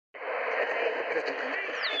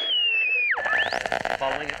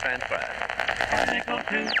Following a transfer.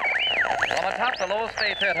 From atop the Lower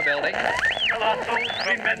State Theater building. Colossal,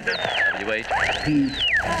 tremendous. WH.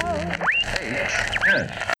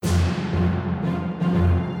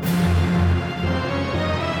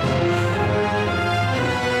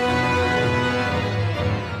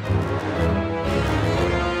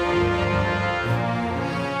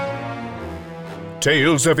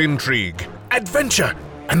 Tales of intrigue, adventure,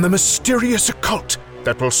 and the mysterious occult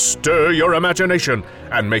that will stir your imagination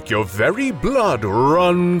and make your very blood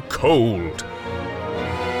run cold.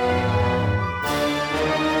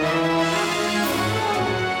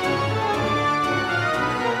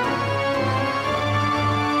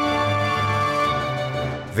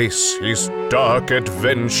 This is Dark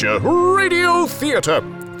Adventure Radio Theater,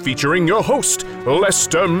 featuring your host,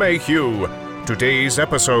 Lester Mayhew. Today's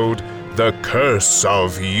episode, The Curse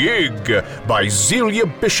of Yig by Zelia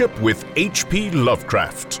Bishop with H.P.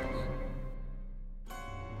 Lovecraft.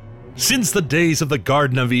 Since the days of the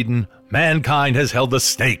Garden of Eden, mankind has held the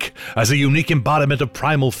snake as a unique embodiment of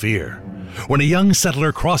primal fear. When a young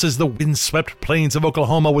settler crosses the windswept plains of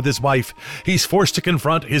Oklahoma with his wife, he's forced to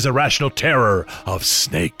confront his irrational terror of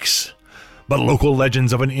snakes. But local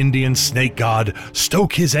legends of an Indian snake god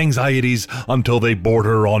stoke his anxieties until they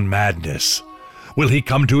border on madness. Will he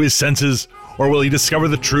come to his senses, or will he discover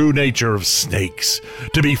the true nature of snakes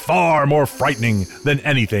to be far more frightening than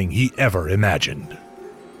anything he ever imagined?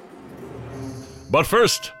 But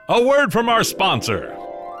first, a word from our sponsor.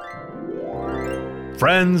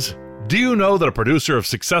 Friends, do you know that a producer of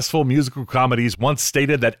successful musical comedies once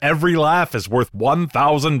stated that every laugh is worth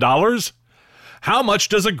 $1,000? How much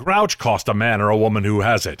does a grouch cost a man or a woman who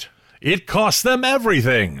has it? It costs them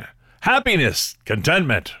everything. Happiness,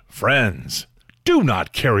 contentment, friends. Do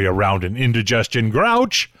not carry around an indigestion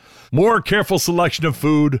grouch. More careful selection of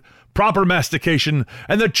food, proper mastication,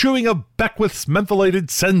 and the chewing of Beckwith's mentholated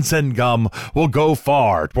Sen gum will go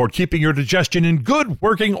far toward keeping your digestion in good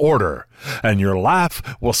working order, and your laugh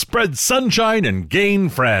will spread sunshine and gain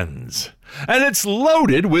friends. And it's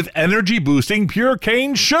loaded with energy-boosting pure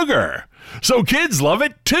cane sugar, so kids love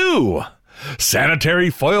it too. Sanitary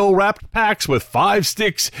foil-wrapped packs with 5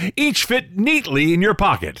 sticks each fit neatly in your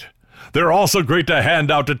pocket. They're also great to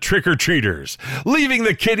hand out to trick-or-treaters, leaving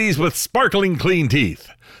the kiddies with sparkling clean teeth.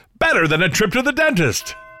 Better than a trip to the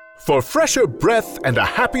dentist. For fresher breath and a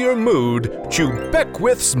happier mood, chew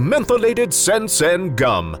Beckwith's mentholated Sen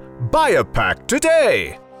gum. Buy a pack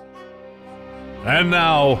today. And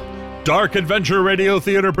now, Dark Adventure Radio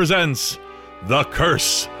Theater presents The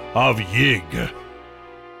Curse of Yig.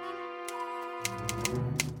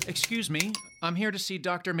 Excuse me, I'm here to see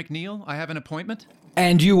Dr. McNeil. I have an appointment.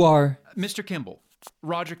 And you are? Mr. Kimball.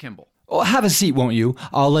 Roger Kimball. Oh, have a seat, won't you?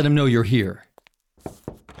 I'll let him know you're here.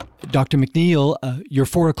 Dr. McNeil, your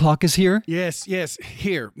 4 o'clock is here? Yes.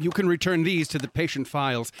 Here, you can return these to the patient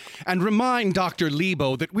files. And remind Dr.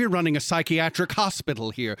 Lebo that we're running a psychiatric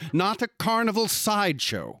hospital here, not a carnival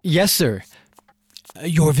sideshow. Yes, sir.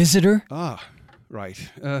 Your visitor? Ah, right.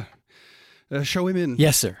 Show him in.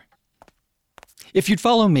 Yes, sir. If you'd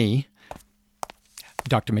follow me.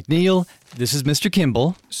 Dr. McNeil, this is Mr.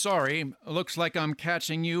 Kimball. Sorry, looks like I'm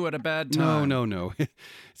catching you at a bad time. No.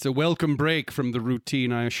 It's a welcome break from the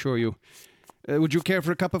routine, I assure you. Would you care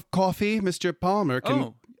for a cup of coffee, Mr. Palmer?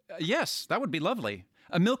 Yes, that would be lovely.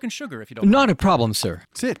 A milk and sugar, if you don't mind. Not a problem, sir.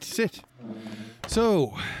 Sit.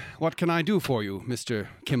 So, what can I do for you, Mr.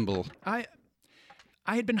 Kimball? I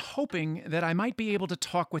had been hoping that I might be able to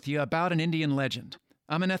talk with you about an Indian legend.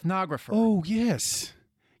 I'm an ethnographer. Oh, yes.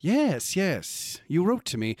 Yes. You wrote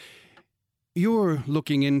to me. You're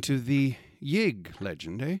looking into the Yig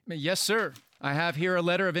legend, eh? Yes, sir. I have here a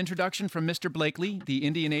letter of introduction from Mr. Blakely, the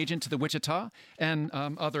Indian agent to the Wichita, and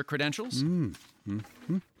other credentials.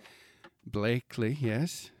 Blakely,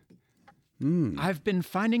 yes. I've been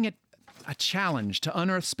finding it a challenge to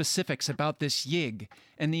unearth specifics about this Yig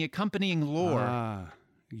and the accompanying lore. Ah,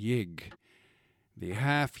 Yig, the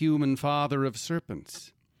half-human father of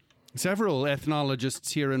serpents. Several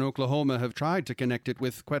ethnologists here in Oklahoma have tried to connect it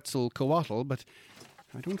with Quetzalcoatl, but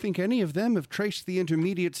I don't think any of them have traced the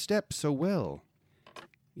intermediate steps so well.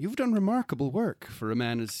 You've done remarkable work for a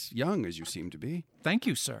man as young as you seem to be. Thank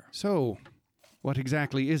you, sir. So, what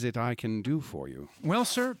exactly is it I can do for you? Well,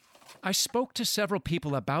 sir, I spoke to several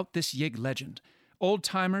people about this Yig legend.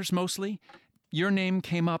 Old-timers, mostly. Your name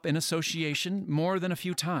came up in association more than a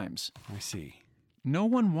few times. I see. No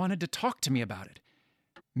one wanted to talk to me about it.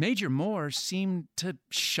 Major Moore seemed to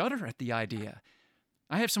shudder at the idea.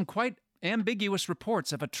 I have some quite ambiguous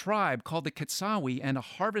reports of a tribe called the Kitsawi and a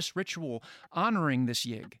harvest ritual honoring this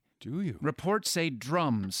Yig. Do you? Reports say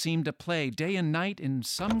drums seem to play day and night in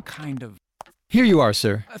some kind of... Here you are,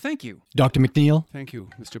 sir. Thank you. Dr. McNeil? Thank you,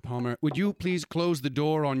 Mr. Palmer. Would you please close the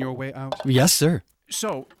door on your way out? Yes, sir.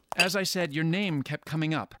 So, as I said, your name kept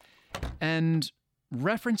coming up. And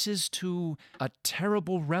references to a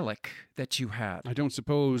terrible relic that you had. I don't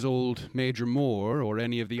suppose old Major Moore or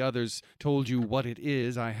any of the others told you what it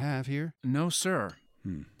is I have here? No, sir.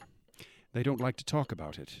 They don't like to talk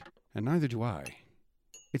about it, and neither do I.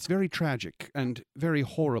 It's very tragic and very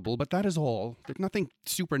horrible, but that is all. There's nothing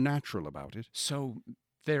supernatural about it. So,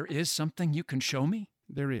 there is something you can show me?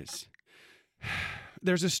 There is.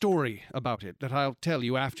 There's a story about it that I'll tell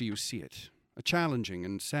you after you see it. A challenging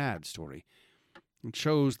and sad story. It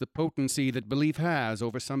shows the potency that belief has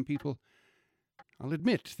over some people. I'll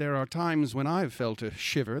admit there are times when I've felt a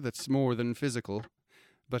shiver that's more than physical.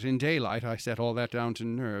 But in daylight, I set all that down to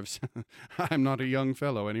nerves. I'm not a young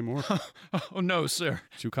fellow anymore. Oh, no, sir.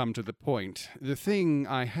 To come to the point, the thing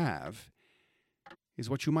I have is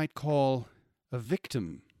what you might call a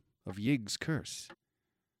victim of Yig's curse.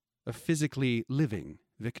 A physically living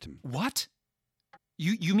victim. What?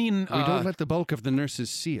 You mean, We don't let the bulk of the nurses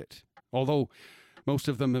see it, although most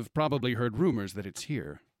of them have probably heard rumors that it's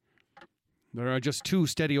here. There are just 2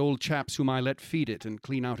 steady old chaps whom I let feed it and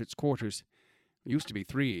clean out its quarters. There used to be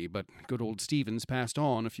 3, but good old Stevens passed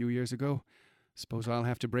on a few years ago. Suppose I'll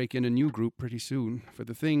have to break in a new group pretty soon, for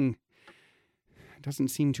the thing doesn't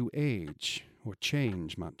seem to age or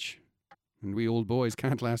change much. And we old boys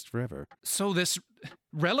can't last forever. So this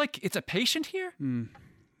relic, it's a patient here? I'm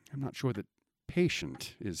not sure that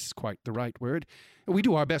patient is quite the right word. We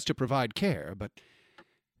do our best to provide care, but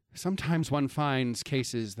sometimes one finds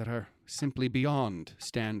cases that are simply beyond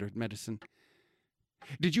standard medicine.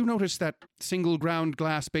 Did you notice that single ground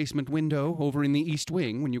glass basement window over in the east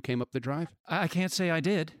wing when you came up the drive? I can't say I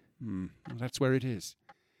did. Well, that's where it is.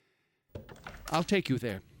 I'll take you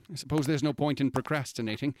there. I suppose there's no point in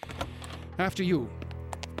procrastinating. After you.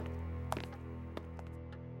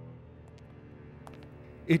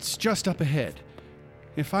 It's just up ahead.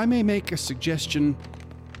 If I may make a suggestion,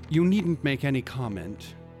 you needn't make any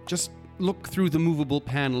comment. Just look through the movable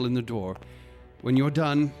panel in the door. When you're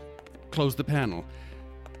done, close the panel.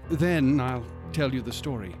 Then I'll tell you the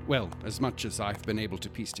story. Well, as much as I've been able to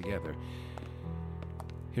piece together.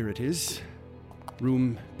 Here it is.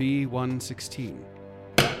 Room B116.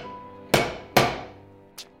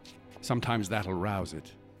 Sometimes that'll rouse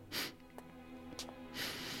it.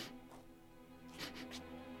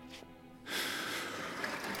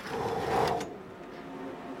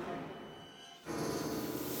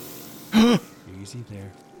 Easy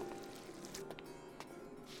there.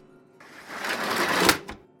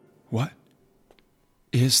 What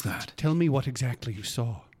is that? Tell me what exactly you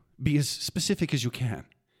saw. Be as specific as you can.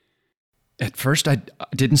 At first, I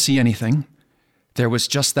didn't see anything. There was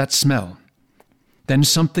just that smell. Then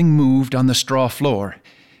something moved on the straw floor.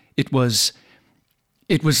 It was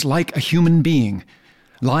like a human being,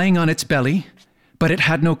 lying on its belly, but it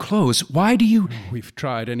had no clothes. Why do you... We've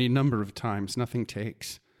tried any number of times. Nothing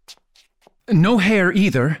takes. No hair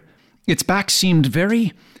either. Its back seemed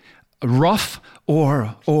very rough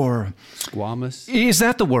or... Squamous? Is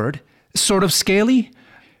that the word? Sort of scaly?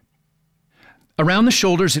 Around the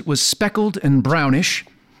shoulders it was speckled and brownish.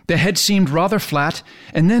 The head seemed rather flat,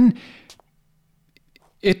 and then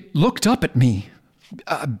it looked up at me.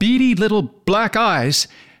 Beady little black eyes.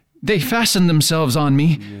 They fastened themselves on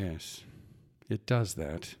me. Yes, it does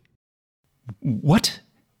that. What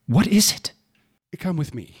is it? Come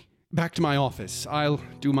with me. Back to my office. I'll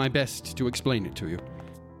do my best to explain it to you.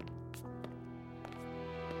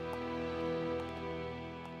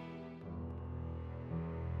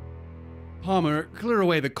 Palmer, clear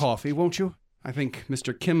away the coffee, won't you? I think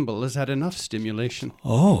Mr. Kimball has had enough stimulation.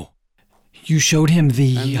 Oh, you showed him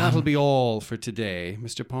the... And that'll be all for today,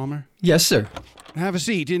 Mr. Palmer. Yes, sir. Have a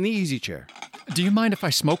seat in the easy chair. Do you mind if I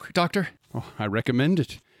smoke, Doctor? Oh, I recommend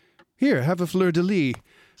it. Here, have a fleur-de-lis.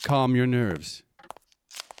 Calm your nerves.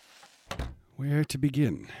 Where to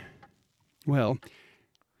begin? Well,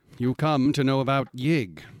 you come to know about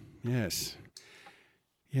Yig. Yes.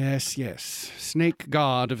 Yes. Snake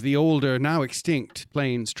god of the older, now extinct,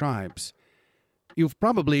 Plains tribes. You've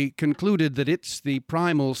probably concluded that it's the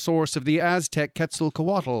primal source of the Aztec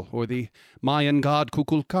Quetzalcoatl, or the Mayan god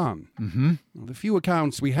Kukulkan. Mm-hmm. Well, the few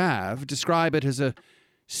accounts we have describe it as a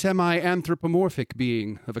semi-anthropomorphic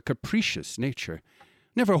being of a capricious nature.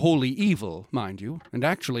 Never wholly evil, mind you, and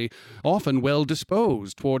actually often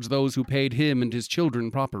well-disposed towards those who paid him and his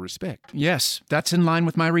children proper respect. Yes, that's in line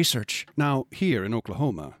with my research. Now, here in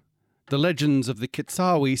Oklahoma, the legends of the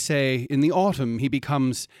Kitsawi say in the autumn he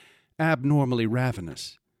becomes abnormally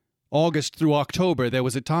ravenous. August through October, there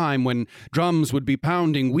was a time when drums would be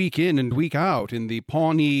pounding week in and week out in the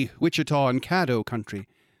Pawnee, Wichita, and Caddo country.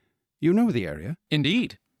 You know the area.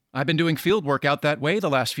 Indeed. I've been doing field work out that way the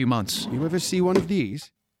last few months. You ever see one of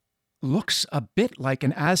these? Looks a bit like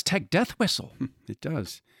an Aztec death whistle. It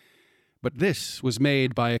does. But this was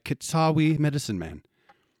made by a Kitsawi medicine man.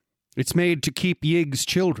 It's made to keep Yig's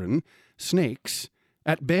children, snakes,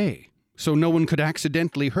 at bay, so no one could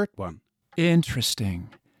accidentally hurt one. Interesting.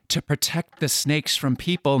 To protect the snakes from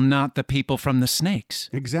people, not the people from the snakes.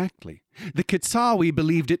 Exactly. The Kitsawi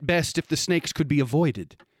believed it best if the snakes could be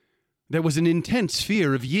avoided. There was an intense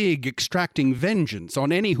fear of Yig extracting vengeance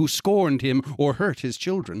on any who scorned him or hurt his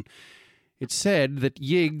children. It's said that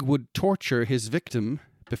Yig would torture his victim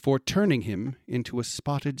before turning him into a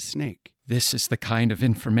spotted snake. This is the kind of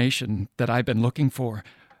information that I've been looking for,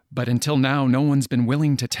 but until now no one's been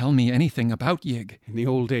willing to tell me anything about Yig. In the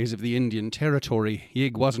old days of the Indian Territory,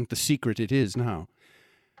 Yig wasn't the secret it is now.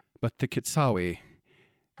 But the Kitsawi,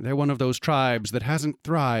 they're one of those tribes that hasn't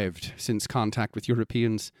thrived since contact with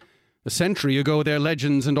Europeans. A century ago, their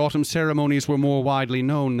legends and autumn ceremonies were more widely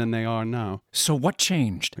known than they are now. So what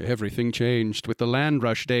changed? Everything changed with the land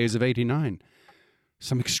rush days of '89.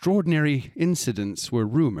 Some extraordinary incidents were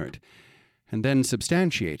rumored, and then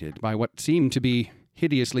substantiated by what seemed to be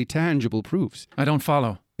hideously tangible proofs. I don't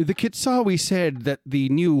follow. The Kitsawi said that the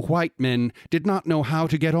new white men did not know how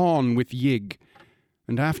to get on with Yig,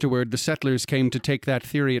 and afterward the settlers came to take that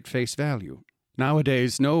theory at face value.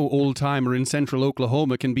 Nowadays, no old-timer in central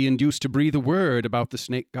Oklahoma can be induced to breathe a word about the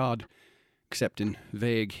snake god, except in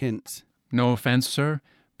vague hints. No offense, sir,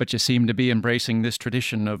 but you seem to be embracing this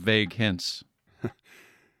tradition of vague hints.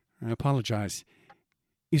 I apologize.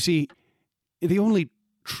 You see, the only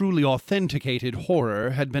truly authenticated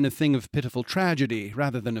horror had been a thing of pitiful tragedy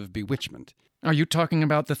rather than of bewitchment. Are you talking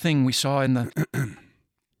about the thing we saw in the...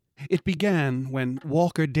 It began when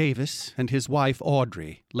Walker Davis and his wife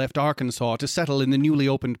Audrey left Arkansas to settle in the newly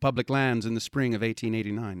opened public lands in the spring of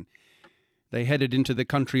 1889. They headed into the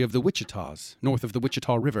country of the Wichitas, north of the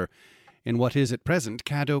Wichita River, in what is at present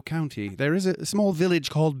Caddo County. There is a small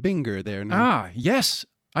village called Binger there now. Ah, yes.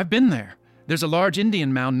 I've been there. There's a large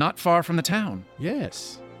Indian mound not far from the town.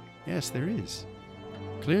 Yes, there is.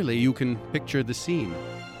 Clearly you can picture the scene.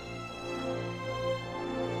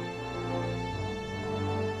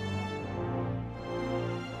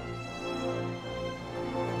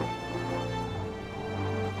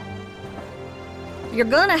 You're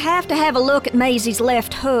gonna have to have a look at Maisie's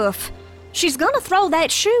left hoof. She's gonna throw that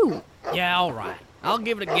shoe. Yeah, all right. I'll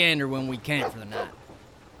give it a gander when we camp for the night.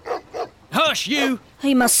 Hush, you!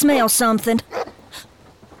 He must smell something.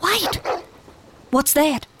 Wait! What's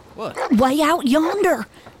that? What? Way out yonder.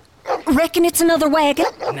 Reckon it's another wagon?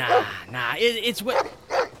 Nah, it's what...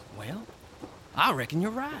 Well, I reckon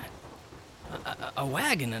you're right. A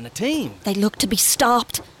wagon and a team. They look to be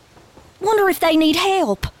stopped. Wonder if they need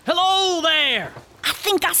help. Hello there! I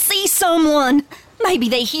think I see someone. Maybe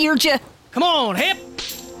they heard you. Come on, Hip!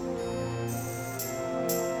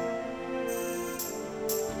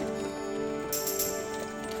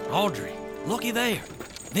 Audrey, looky there.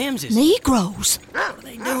 Them's is... Negroes. What are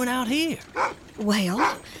they doing out here?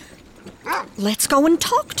 Well, let's go and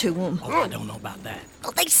talk to them. Oh, I don't know about that.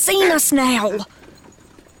 Well, they've seen us now.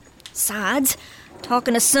 Besides,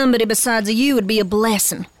 talking to somebody besides you would be a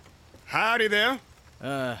blessing. Howdy there.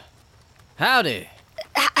 Howdy.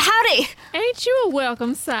 Howdy. Ain't you a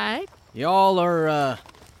welcome sight? Y'all are,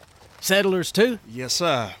 settlers too? Yes,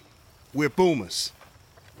 sir. We're boomers.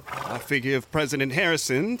 I figure if President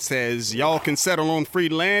Harrison says y'all can settle on free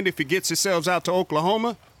land if he gets yourselves out to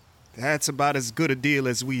Oklahoma, that's about as good a deal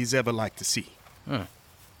as we's ever like to see. Huh.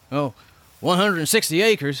 Oh, 160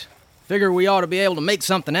 acres. Figure we ought to be able to make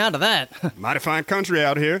something out of that. Mighty fine country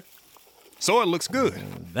out here. Soil looks good.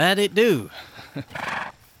 That it do.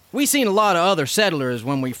 We seen a lot of other settlers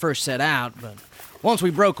when we first set out, but once we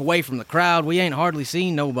broke away from the crowd, we ain't hardly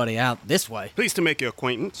seen nobody out this way. Pleased to make your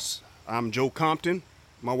acquaintance. I'm Joe Compton.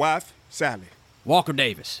 My wife, Sally. Walker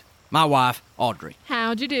Davis. My wife, Audrey.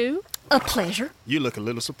 How'd you do? A pleasure. You look a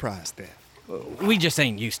little surprised there. We just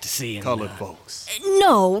ain't used to seeing... Colored folks.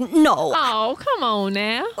 No. Oh, come on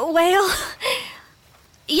now. Well,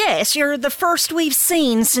 yes, you're the first we've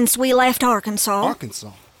seen since we left Arkansas.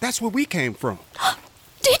 Arkansas? That's where we came from.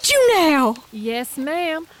 Did you now? Yes,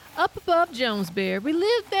 ma'am. Up above Jonesbury. We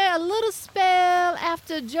lived there a little spell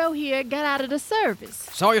after Joe here got out of the service.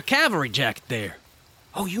 Saw your cavalry jacket there.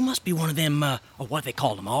 Oh, you must be one of them, what they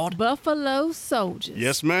call them, Aud? Buffalo soldiers.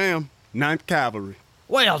 Yes, ma'am. 9th Cavalry.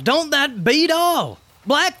 Well, don't that beat all?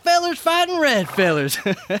 Black fellers fighting red fellers.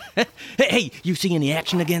 Hey, you see any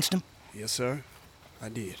action against them? Yes, sir. I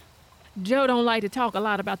did. Joe don't like to talk a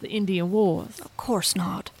lot about the Indian wars. Of course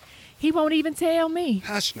not. He won't even tell me.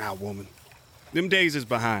 Hush now, woman. Them days is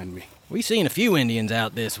behind me. We seen a few Indians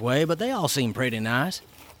out this way, but they all seem pretty nice.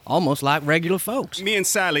 Almost like regular folks. Me and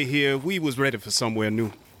Sally here, we was ready for somewhere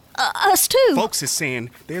new. Us too. Folks is saying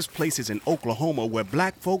there's places in Oklahoma where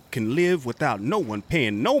black folk can live without no one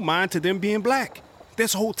paying no mind to them being black.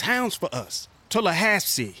 There's whole towns for us.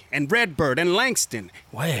 Tallahassee and Redbird and Langston.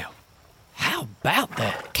 Well, how about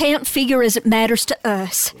that? Can't figure as it matters to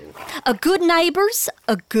us. A good neighbor's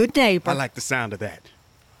a good neighbor. I like the sound of that.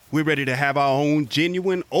 We're ready to have our own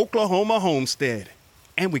genuine Oklahoma homestead.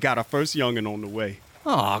 And we got our first youngin' on the way.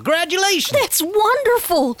 Aw, congratulations! That's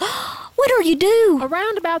wonderful! What are you due?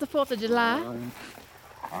 Around about the 4th of July.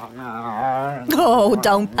 Oh,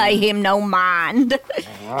 don't pay him no mind.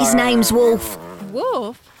 His name's Wolf.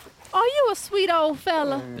 Wolf? Are you a sweet old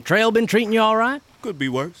fella? The trail been treating you all right? Could be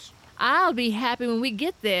worse. I'll be happy when we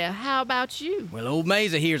get there. How about you? Well, old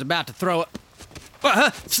Mesa here's about to throw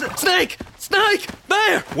a... Snake! Snake!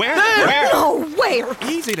 There! Where? There! Where? No, where?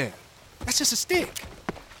 Easy there. That's just a stick.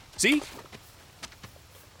 See?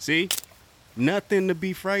 See? Nothing to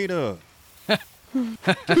be afraid of.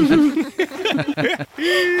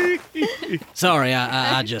 Sorry,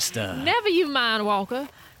 I just, Never you mind, Walker.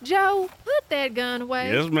 Joe, put that gun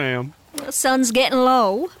away. Yes, ma'am. The sun's getting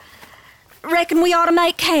low. Reckon we ought to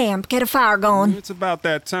make camp, get a fire going. It's about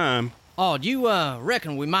that time. Oh, do you,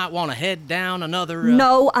 reckon we might want to head down another,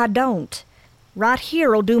 No, I don't. Right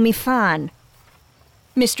here'll do me fine.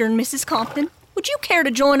 Mr. and Mrs. Compton, would you care to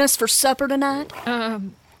join us for supper tonight?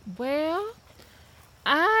 Well,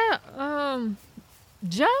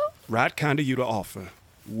 Joe? Right kind of you to offer.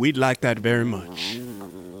 We'd like that very much.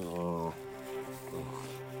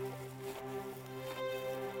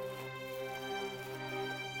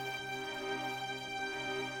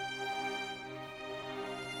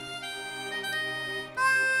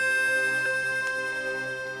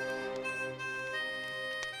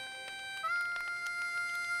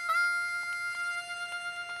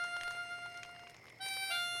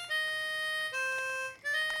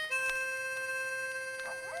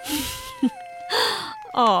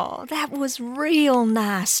 Oh, that was real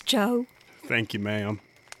nice, Joe. Thank you, ma'am.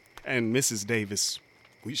 And Mrs. Davis,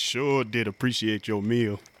 we sure did appreciate your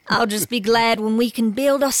meal. I'll just be glad when we can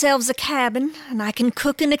build ourselves a cabin and I can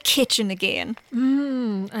cook in a kitchen again.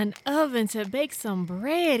 An oven to bake some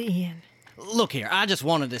bread in. Look here, I just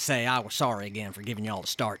wanted to say I was sorry again for giving y'all a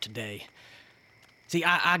start today. See,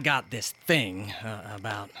 I got this thing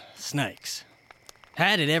about snakes.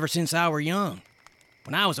 Had it ever since I were young.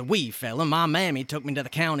 When I was a wee fella, my mammy took me to the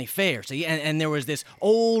county fair, see, and there was this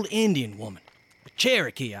old Indian woman, a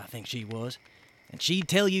Cherokee, I think she was, and she'd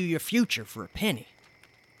tell you your future for a penny.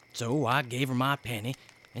 So I gave her my penny,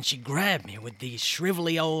 and she grabbed me with these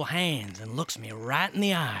shrivelly old hands and looks me right in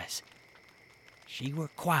the eyes. She were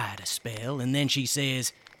quiet a spell, and then she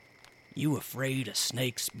says, "You afraid of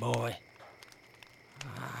snakes, boy?"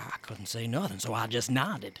 I couldn't say nothing, so I just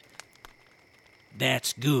nodded.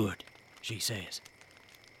 "That's good," she says.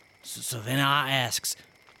 So then I asks,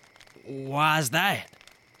 "Why's that?"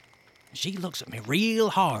 She looks at me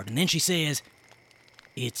real hard, and then she says,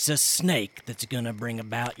 "It's a snake that's gonna bring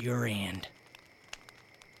about your end."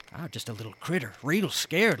 I was just a little critter, real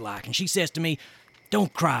scared like, and she says to me,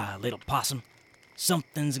 "Don't cry, little possum.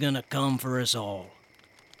 Something's gonna come for us all.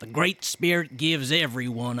 The Great Spirit gives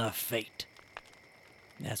everyone a fate."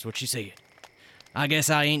 That's what she said. I guess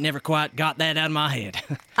I ain't never quite got that out of my head.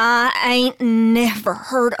 I ain't never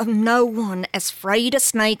heard of no one as afraid of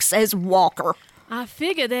snakes as Walker. I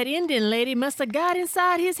figure that Indian lady must have got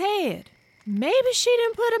inside his head. Maybe she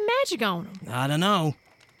didn't put a magic on him. I don't know.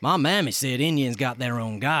 My mammy said Indians got their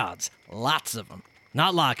own gods. Lots of them.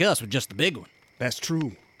 Not like us with just the big one. That's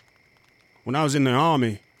true. When I was in the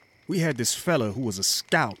army, we had this fella who was a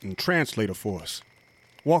scout and translator for us.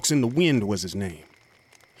 Walks in the Wind was his name.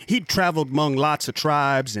 He'd traveled among lots of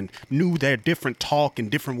tribes and knew their different talk in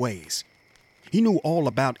different ways. He knew all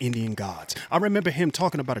about Indian gods. I remember him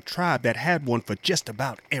talking about a tribe that had one for just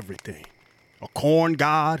about everything. A corn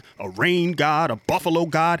god, a rain god, a buffalo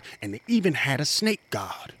god, and they even had a snake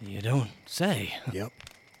god. You don't say. Yep.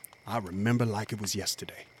 I remember like it was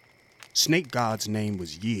yesterday. Snake god's name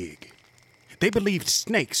was Yig. They believed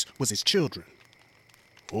snakes was his children.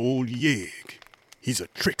 Old Yig, he's a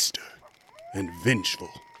trickster and vengeful.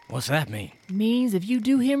 What's that mean? Means if you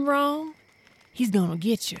do him wrong, he's gonna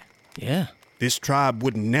get you. Yeah. This tribe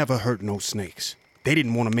would never hurt no snakes. They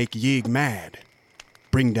didn't want to make Yig mad.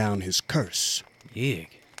 Bring down his curse. Yig?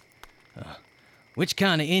 Which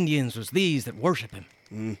kind of Indians was these that worship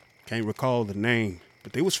him? Can't recall the name.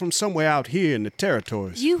 but they was from somewhere out here in the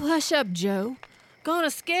territories. You hush up, Joe.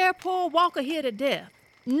 Gonna scare poor Walker here to death.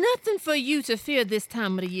 Nothing for you to fear this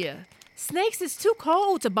time of the year. Snakes is too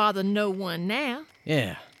cold to bother no one now.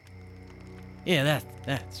 Yeah,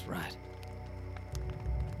 that's right.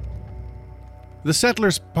 The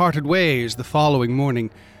settlers parted ways the following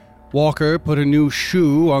morning. Walker put a new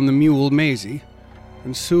shoe on the mule Maisie,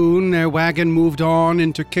 and soon their wagon moved on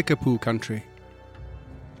into Kickapoo country.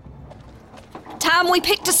 Time we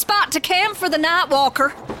picked a spot to camp for the night,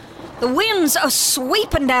 Walker. The wind's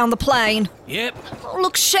a-sweeping down the plain. Yep.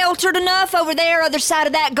 Looks sheltered enough over there, other side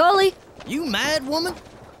of that gully. You mad, woman?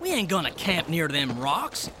 We ain't gonna camp near them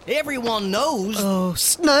rocks. Everyone knows. Oh,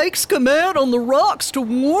 snakes come out on the rocks to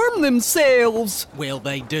warm themselves. Well,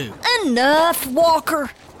 they do. Enough, Walker.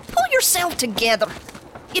 Pull yourself together.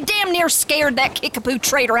 You damn near scared that Kickapoo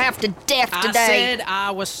trader half to death today. I said I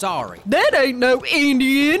was sorry. That ain't no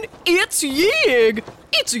Indian. It's Yig.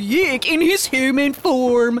 It's Yig in his human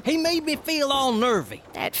form. He made me feel all nervy.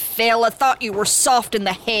 That fella thought you were soft in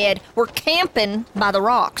the head. We're camping by the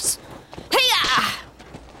rocks. Hey-ya!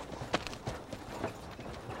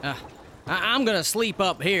 I'm gonna sleep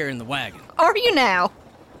up here in the wagon. Are you now?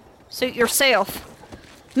 Suit yourself.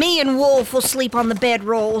 Me and Wolf will sleep on the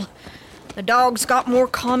bedroll. The dog's got more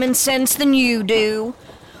common sense than you do.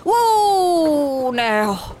 Whoa,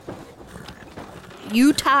 now.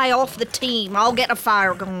 You tie off the team. I'll get a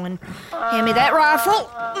fire going. Hand me that rifle.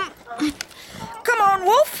 Come on,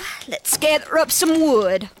 Wolf. Let's gather up some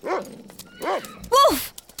wood.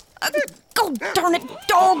 Wolf! God darn it,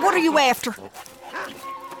 dog, what are you after?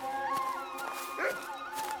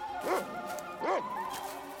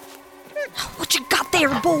 What you got there,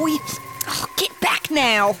 boy? Oh, get back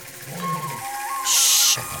now.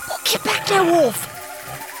 Shh. Oh, get back now, Wolf.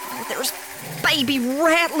 Oh, there's baby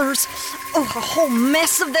rattlers. Oh, a whole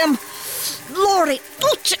mess of them. Lordy.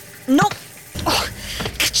 Nope. Oh,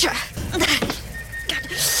 gotcha.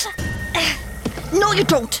 No, you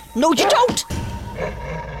don't. No, you don't.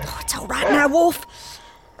 Oh, it's all right now, Wolf.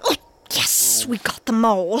 Oh, yes, we got them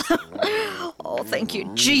all. Oh, thank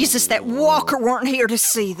you, Jesus, that Walker weren't here to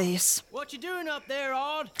see this. What you doing up there,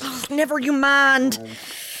 Aud? Oh, never you mind.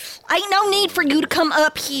 Ain't no need for you to come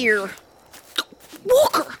up here.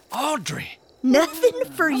 Walker! Audrey! Nothing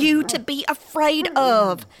for you to be afraid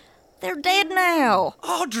of. They're dead now.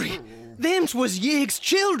 Audrey! Them's was Yig's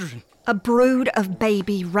children. A brood of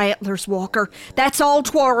baby rattlers, Walker. That's all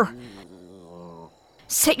 'twere.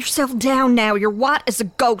 Set yourself down now. You're white as a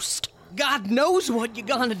ghost. God knows what you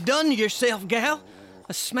gonna done to yourself, gal.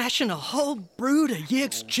 Smashing a whole brood of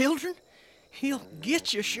Yig's children? He'll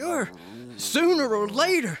get you, sure. Sooner or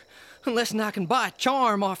later. Unless I can buy a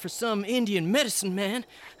charm off of some Indian medicine man.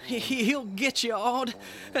 He'll get you, Aud.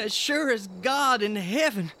 As sure as God in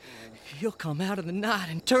heaven. He'll come out of the night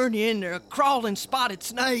and turn you into a crawling spotted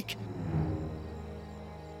snake.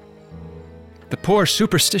 The poor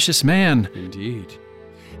superstitious man. Indeed.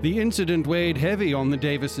 The incident weighed heavy on the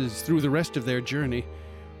Davises through the rest of their journey.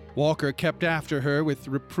 Walker kept after her with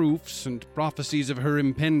reproofs and prophecies of her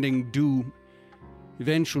impending doom.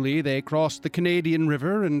 Eventually, they crossed the Canadian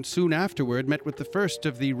River and soon afterward met with the first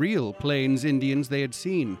of the real Plains Indians they had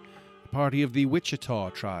seen, a party of the Wichita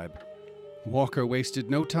tribe. Walker wasted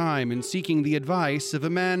no time in seeking the advice of a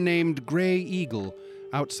man named Gray Eagle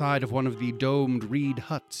outside of one of the domed reed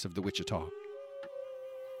huts of the Wichita.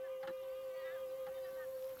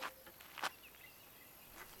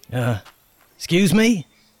 Excuse me?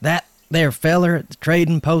 That there feller at the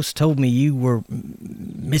trading post told me you were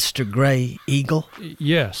Mr. Gray Eagle?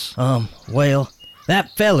 Yes. Well,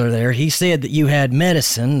 that feller there, he said that you had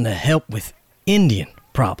medicine to help with Indian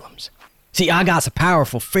problems. See, I got a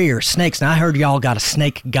powerful fear of snakes, and I heard y'all got a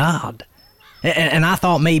snake god. And I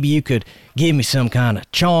thought maybe you could give me some kind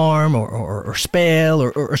of charm or spell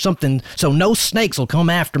or something so no snakes will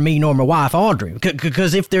come after me nor my wife Audrey.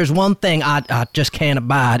 Because if there's one thing I just can't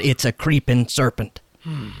abide, it's a creeping serpent.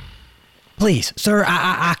 Please, sir,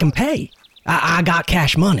 I can pay. I got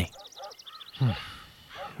cash money.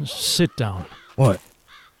 Sit down. What?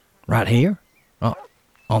 Right here?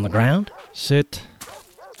 On the ground? Sit.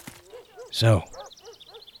 So,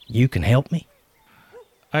 you can help me?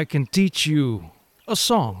 I can teach you a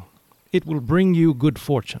song. It will bring you good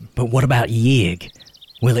fortune. But what about Yig?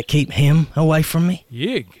 Will it keep him away from me?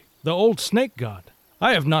 Yig, the old snake god.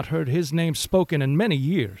 I have not heard his name spoken in many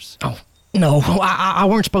years. Oh, no, I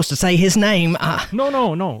weren't supposed to say his name.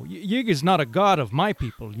 No. Yig is not a god of my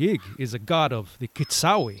people. Yig is a god of the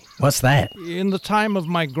Kitsawi. What's that? In the time of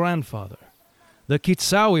my grandfather, the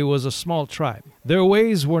Kitsawi was a small tribe. Their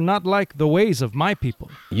ways were not like the ways of my people.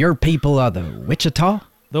 Your people are the Wichita?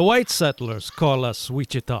 The white settlers call us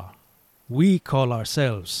Wichita. We call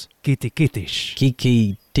ourselves Kitikitish.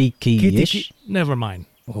 Kiki-tiki-ish? Never mind.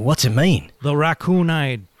 Well, what's it mean? The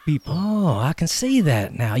raccoon-eyed people. Oh, I can see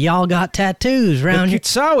that now. Y'all got tattoos around The here.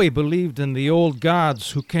 Kitsawi believed in the old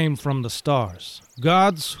gods who came from the stars.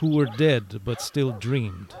 Gods who were dead but still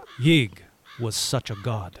dreamed. Yig was such a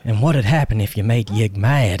god. And what'd happen if you made Yig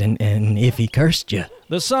mad and if he cursed you?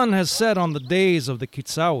 The sun has set on the days of the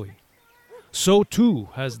Kitsawi. So too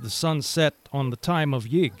has the sun set on the time of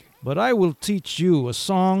Yig. But I will teach you a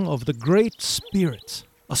song of the great spirits,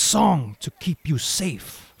 a song to keep you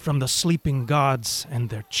safe from the sleeping gods and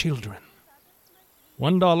their children.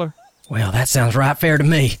 $1. Well, that sounds right fair to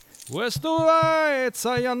me. Westuai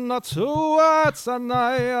tsayanatsuwa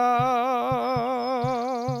tsanaya.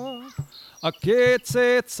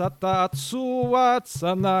 Aketse tsatatsuwa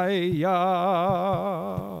tsanaya.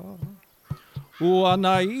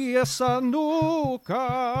 Uanaya sanuka.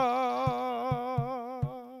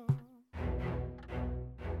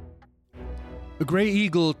 The Grey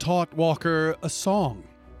Eagle taught Walker a song,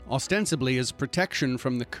 ostensibly as protection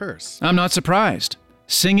from the curse. I'm not surprised.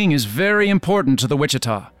 Singing is very important to the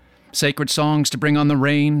Wichita. Sacred songs to bring on the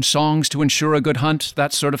rain, songs to ensure a good hunt,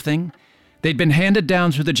 that sort of thing. They'd been handed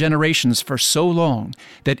down through the generations for so long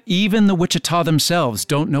that even the Wichita themselves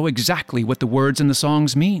don't know exactly what the words in the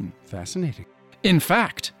songs mean. Fascinating. In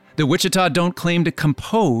fact, the Wichita don't claim to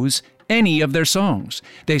compose any of their songs.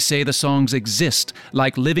 They say the songs exist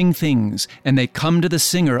like living things, and they come to the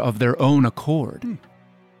singer of their own accord.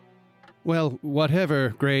 Well, whatever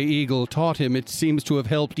Grey Eagle taught him, it seems to have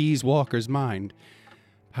helped ease Walker's mind.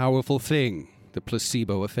 Powerful thing, the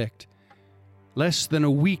placebo effect. Less than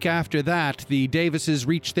a week after that, the Davises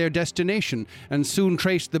reached their destination and soon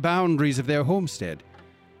traced the boundaries of their homestead.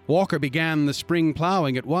 Walker began the spring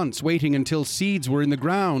plowing at once, waiting until seeds were in the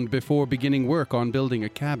ground before beginning work on building a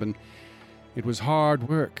cabin. It was hard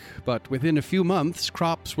work, but within a few months,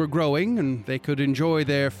 crops were growing and they could enjoy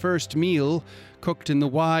their first meal cooked in the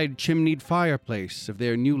wide chimneyed fireplace of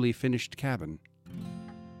their newly finished cabin.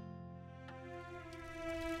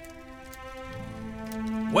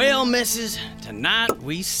 Well, missus, tonight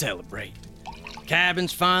we celebrate.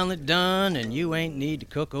 Cabin's finally done, and you ain't need to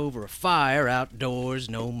cook over a fire outdoors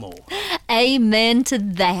no more. Amen to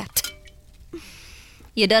that.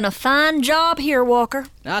 You done a fine job here, Walker.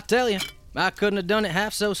 I tell you, I couldn't have done it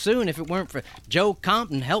half so soon if it weren't for Joe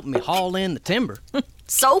Compton helping me haul in the timber.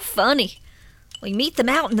 So funny. We meet them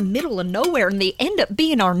out in the middle of nowhere, and they end up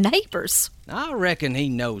being our neighbors. I reckon he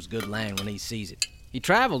knows good land when he sees it. He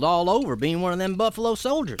traveled all over being one of them Buffalo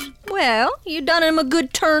soldiers. Well, you done him a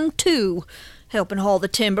good turn, too, helping haul the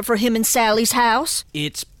timber for him and Sally's house.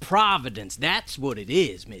 It's Providence, that's what it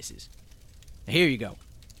is, missus. Here you go.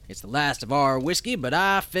 It's the last of our whiskey, but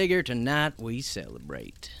I figure tonight we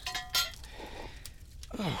celebrate.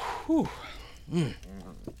 Oh, whew.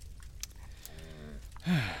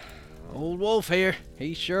 Old Wolf here,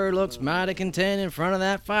 he sure looks mighty content in front of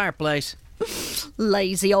that fireplace.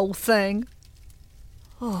 Lazy old thing.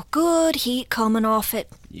 Oh, good heat coming off it.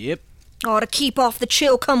 Yep. Ought to keep off the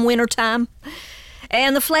chill come wintertime.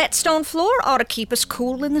 And the flat stone floor ought to keep us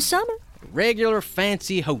cool in the summer. Regular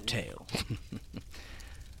fancy hotel.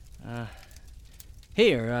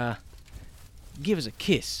 Here, give us a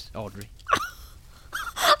kiss, Audrey.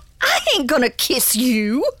 I ain't gonna kiss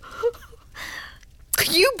you.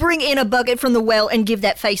 You bring in a bucket from the well and give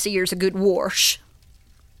that face of yours a good wash.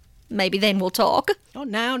 Maybe then we'll talk. Oh,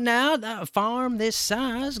 now, a farm this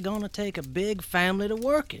size gonna take a big family to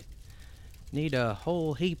work it. Need a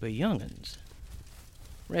whole heap of young'uns.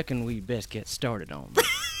 Reckon we best get started on them.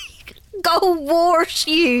 Go wash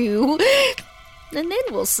you. And then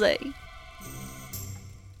we'll see.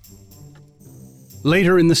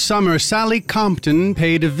 Later in the summer, Sally Compton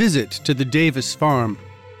paid a visit to the Davis farm.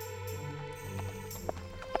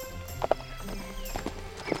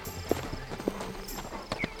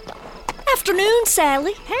 Afternoon,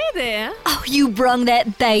 Sally. Hey there. Oh, you brung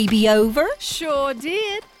that baby over? Sure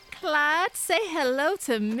did. Clyde, say hello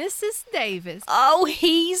to Mrs. Davis. Oh,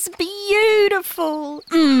 he's beautiful.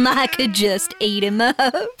 I could just eat him up.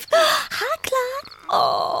 Hi, Clyde.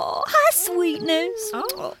 Oh, hi, sweetness.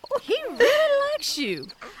 Oh, he really likes you.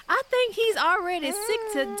 I think he's already sick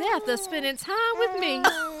to death of spending time with me.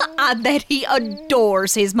 I bet he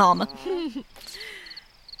adores his mama. Ain't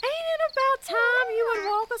it about time you and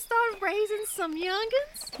Walker start raising some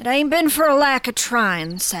young'uns? It ain't been for a lack of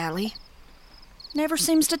trying, Sally. Never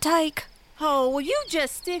seems to take. Oh, well, you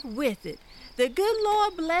just stick with it. The good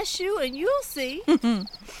Lord bless you, and you'll see.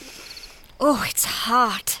 Oh, it's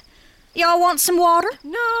hot. Y'all want some water?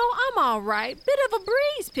 No, I'm all right. Bit of a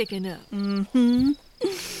breeze picking up.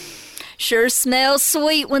 Sure smells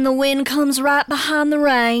sweet when the wind comes right behind the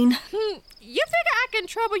rain. You figure I can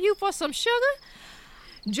trouble you for some sugar?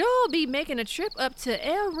 Joe'll be making a trip up to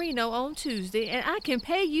El Reno on Tuesday, and I can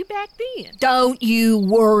pay you back then. Don't you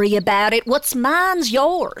worry about it. What's mine's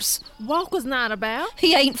yours. Walker's not about.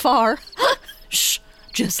 He ain't far. Shh,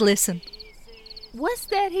 just listen. What's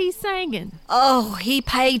that he's singing? Oh, he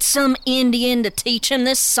paid some Indian to teach him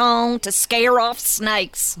this song to scare off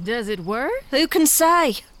snakes. Does it work? Who can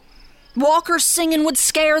say? Walker's singing would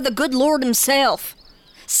scare the good Lord himself.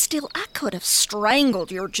 Still, I could have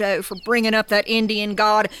strangled your Joe for bringing up that Indian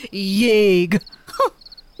god, Yig.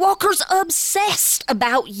 Walker's obsessed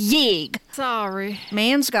about Yig. Sorry.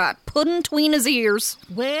 Man's got pudding between his ears.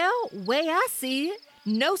 Well, way I see it,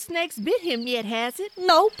 no snake's bit him yet, has it?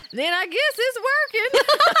 Nope. Then I guess it's working.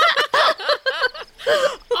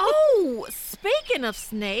 Oh, speaking of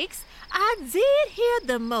snakes, I did hear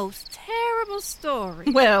the most terrible story.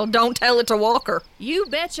 Well, don't tell it to Walker. You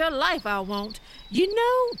bet your life I won't. You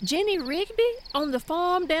know Jenny Rigby on the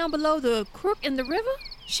farm down below the crook in the river?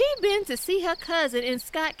 She'd been to see her cousin in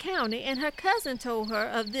Scott County, and her cousin told her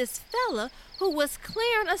of this fella who was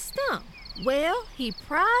clearing a stump. Well, he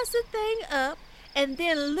pries the thing up and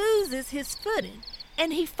then loses his footing,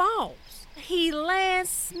 and he falls. He lands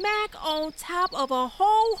smack on top of a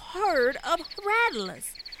whole herd of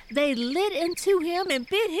rattlers. They lit into him and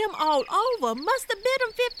bit him all over. Must have bit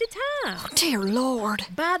him 50 times. Oh, dear Lord.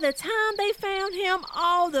 By the time they found him,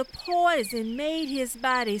 all the poison made his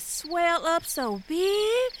body swell up so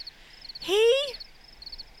big,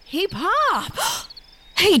 he popped.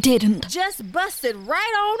 He didn't. Just busted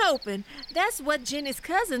right on open. That's what Jenny's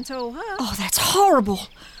cousin told her. Oh, that's horrible.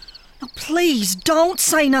 Now, please don't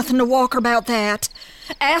say nothing to Walker about that.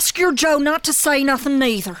 Ask your Joe not to say nothing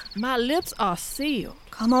neither. My lips are sealed.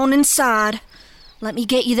 Come on inside. Let me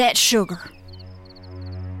get you that sugar.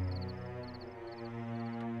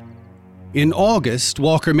 In August,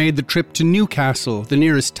 Walker made the trip to Newcastle, the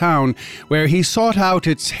nearest town, where he sought out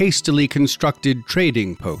its hastily constructed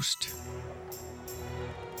trading post.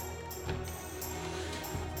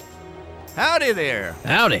 Howdy there.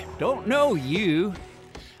 Howdy. Don't know you.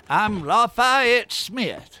 I'm Lafayette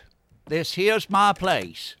Smith. This here's my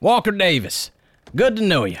place. Walker Davis. Good to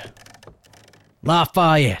know you.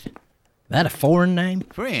 Lafayette. That a foreign name?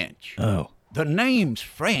 French. Oh. The name's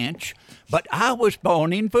French, but I was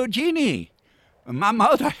born in Virginia. My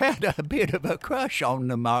mother had a bit of a crush on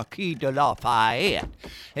the Marquis de Lafayette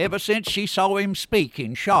ever since she saw him speak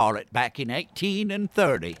in Charlotte back in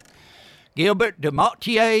 1830. Gilbert de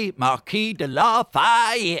Mortier, Marquis de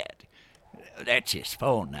Lafayette. That's his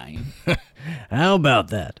full name. How about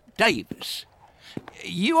that? Davis.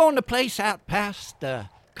 You own the place out past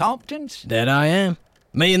Compton's? That I am.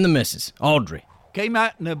 Me and the missus, Audrey. Came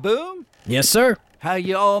out in a boom? Yes, sir. How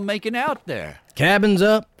you all making out there? Cabins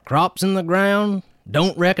up, crops in the ground.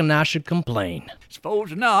 Don't reckon I should complain.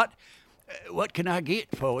 Suppose not. What can I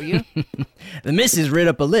get for you? The missus writ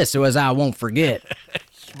up a list so as I won't forget.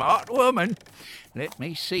 Smart woman. Let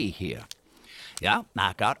me see here. Yeah,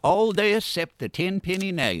 I got all this except the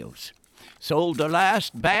 10-penny nails. Sold the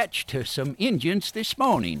last batch to some Indians this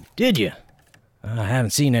morning. Did you? I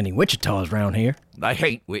haven't seen any Wichitas round here. They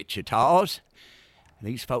ain't Wichitas.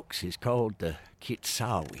 These folks is called the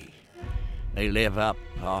Kitsawi. They live up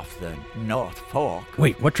off the North Fork.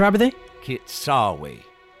 Wait, what tribe are they? Kitsawi.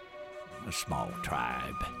 A small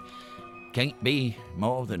tribe. Can't be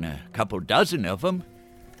more than a couple dozen of them.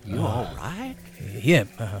 You all right?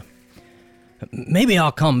 Yeah, maybe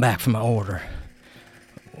I'll come back for my order.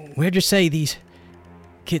 Where'd you say these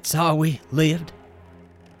Kitsawi lived?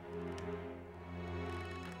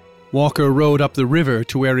 Walker rode up the river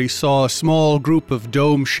to where he saw a small group of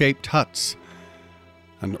dome-shaped huts.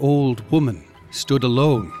 An old woman stood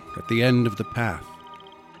alone at the end of the path.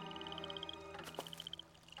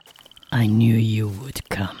 I knew you would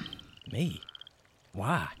come. Me?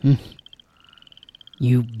 Why?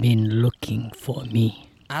 You've been looking for me.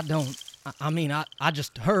 I don't... I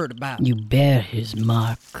just heard about... You bear his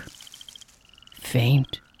mark.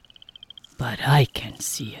 Faint, but I can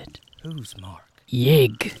see it. Whose mark?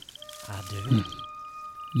 Yig. I do.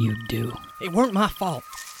 You do. It weren't my fault.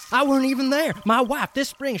 I weren't even there. My wife, this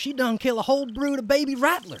spring, she done kill a whole brood of baby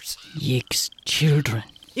rattlers. Yig's children.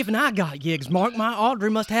 Even I got Yig's mark, my Audrey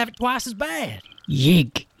must have it twice as bad.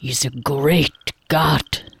 Yig is a great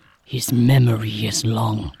god. His memory is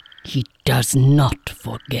long. He does not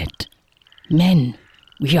forget. Men,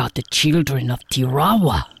 we are the children of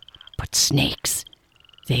Tirawa. But snakes,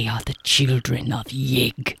 they are the children of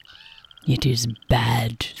Yig. It is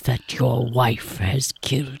bad that your wife has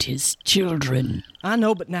killed his children. I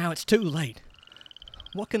know, but now it's too late.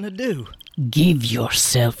 What can I do? Give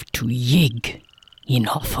yourself to Yig in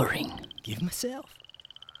offering. Give myself?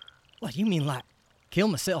 What, you mean like kill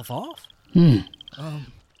myself off? Ain't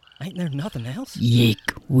there nothing else? Yig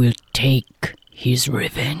will take his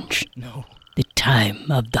revenge. No. The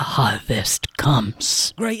time of the harvest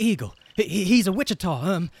comes. Grey Eagle. He's a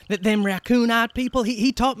Wichita. Them raccoon-eyed people,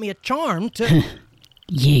 he taught me a charm to...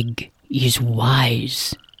 Yig is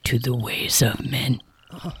wise to the ways of men.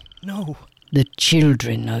 No. The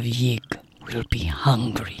children of Yig will be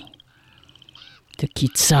hungry. The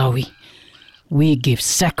Kitsawi, we give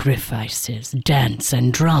sacrifices, dance,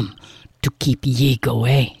 and drum to keep Yig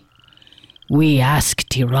away. We ask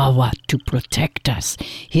Tirawa to protect us,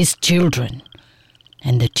 his children,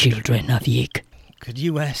 and the children of Yig. Could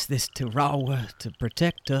you ask this Tirawa to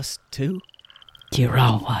protect us, too?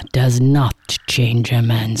 Tirawa does not change a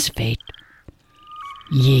man's fate.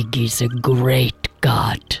 Yig is a great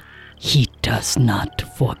god. He does not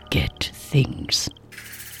forget things.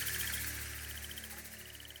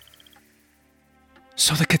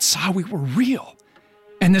 So the Kitsawi were real.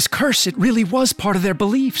 And this curse, it really was part of their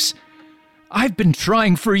beliefs. I've been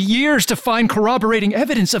trying for years to find corroborating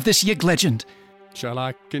evidence of this Yig legend. Shall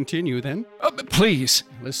I continue then? Please.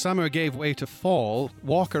 As summer gave way to fall,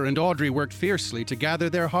 Walker and Audrey worked fiercely to gather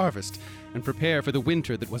their harvest and prepare for the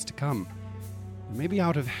winter that was to come. Maybe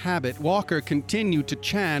out of habit, Walker continued to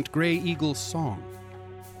chant Grey Eagle's song.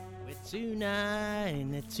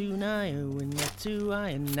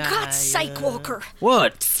 God's sake, Walker.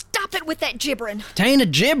 What? Stop it with that gibbering. Tain't a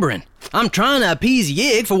gibbering. I'm trying to appease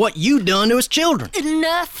Yig for what you done to his children.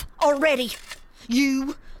 Enough already.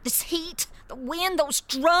 You, this heat, the wind, those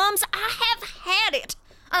drums, I have had it.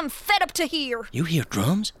 I'm fed up to hear. You hear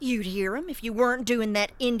drums? You'd hear 'em if you weren't doing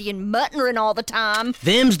that Indian muttering all the time.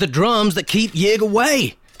 Them's the drums that keep Yig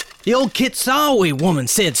away. The old Kitsawi woman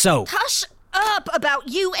said so. Hush up about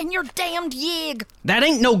you and your damned Yig. That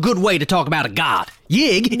ain't no good way to talk about a god.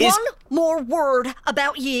 Yig is... One more word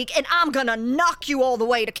about Yig and I'm gonna knock you all the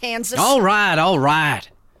way to Kansas. All right.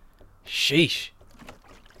 Sheesh.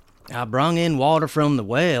 I brung in water from the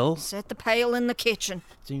well. Set the pail in the kitchen.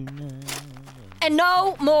 And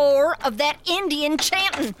no more of that Indian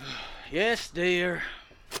chanting. Yes, dear.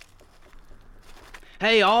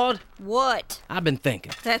 Hey, Aud. What? I've been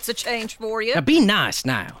thinking. That's a change for you. Now, be nice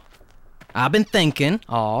now. I've been thinking,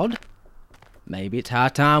 Aud, maybe it's high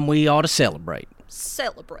time we ought to celebrate.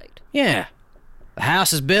 Celebrate? Yeah. The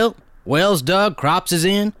house is built, wells dug, crops is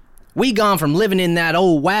in. We gone from living in that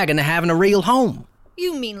old wagon to having a real home.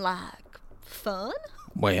 You mean like fun?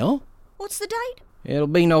 Well? What's the date? It'll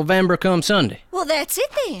be November come Sunday. Well, that's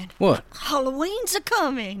it then. What? Halloween's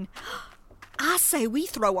a-coming. I say we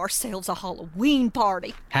throw ourselves a Halloween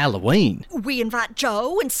party. Halloween? We invite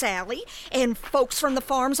Joe and Sally and folks from the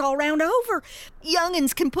farms all round over.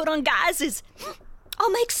 Young'uns can put on guises.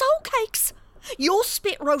 I'll make soul cakes. You'll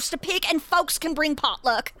spit roast a pig and folks can bring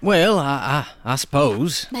potluck. Well, I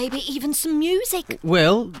suppose. Maybe even some music.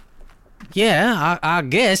 Well, yeah, I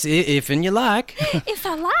guess, if and you like. If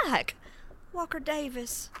I like. Walker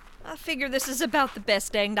Davis, I figure this is about the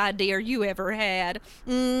best danged idea you ever had.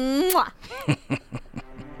 Mwah.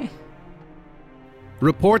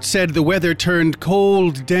 Reports said the weather turned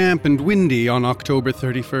cold, damp, and windy on October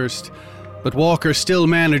 31st, but Walker still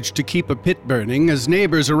managed to keep a pit burning as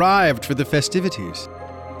neighbors arrived for the festivities.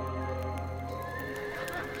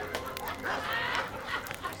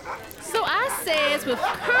 So I says, with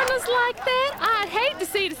kernels like that, I'd hate to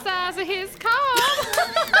see the size of his cob.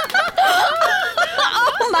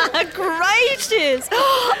 Oh, my gracious.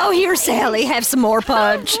 Oh, here, Sally, have some more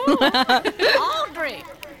punch. Audrey,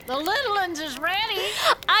 the little ones is ready.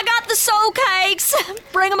 I got the soul cakes.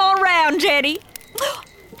 Bring them on around, Jenny.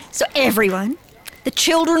 So everyone, the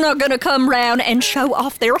children are going to come round and show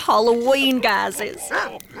off their Halloween guises.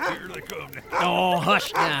 Oh,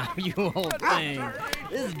 hush now, you old thing.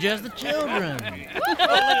 This is just the children.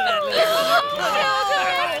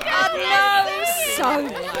 So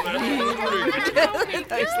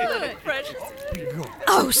cute.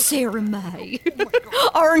 Oh, Sarah May.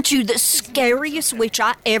 Aren't you the scariest witch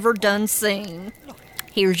I ever done seen?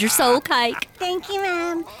 Here's your soul cake. Thank you,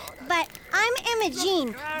 ma'am. But I'm Emma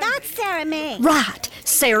Jean, not Sarah May. Right,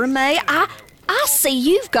 Sarah May, I see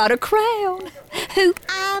you've got a crown. Who?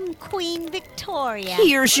 I'm Queen Victoria.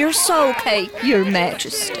 Here's your soul cake, Your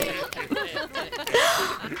Majesty.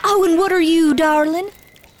 Oh, and what are you, darling?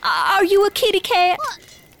 Are you a kitty cat?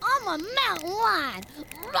 I'm a mountain lion.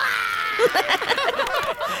 Quick,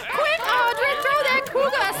 Audrey, throw that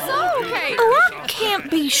cougar a soul cake. Oh, I can't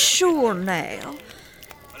be sure now.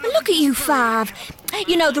 Look at you five.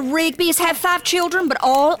 You know, the Rigbys have 5 children, but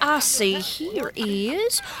all I see here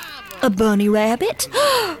is a bunny rabbit,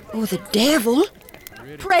 or the devil,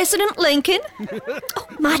 President Lincoln. Oh,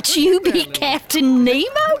 might you be Captain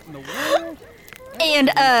Nemo? And,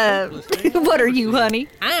 what are you, honey?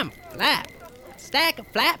 I'm Flap. Stack of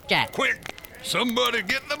flapjack. Quick! Somebody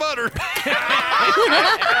get the butter!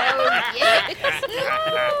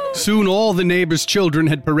 Soon all the neighbors' children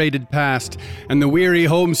had paraded past, and the weary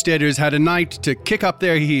homesteaders had a night to kick up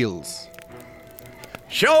their heels.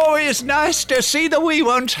 Sure is nice to see the wee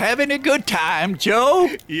ones having a good time, Joe.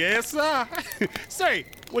 Yes, sir. Say,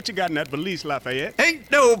 what you got in that valise, Lafayette?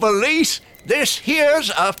 Ain't no valise. This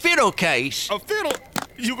here's a fiddle case. A fiddle?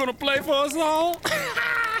 You gonna play for us all?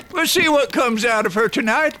 We'll see what comes out of her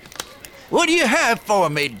tonight. What do you have for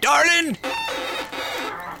me, darling?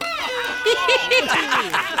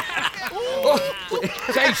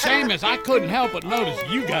 Say, Seamus, I couldn't help but notice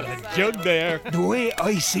you got a jug there. The way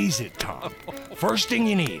I sees it, Tom, first thing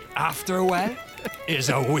you need after a while is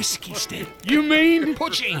a whiskey stick. You mean?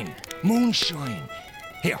 Poaching, moonshine.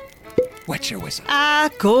 Here, wet your whistle.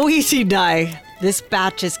 Go easy, Di. This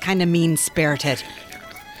batch is kind of mean-spirited.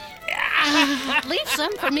 Leave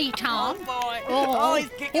some for me, Tom. Oh, he's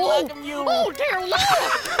kicking like a mule. Oh, dear Lord.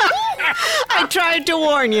 I tried to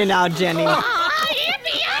warn you now, Jenny.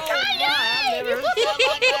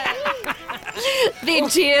 Big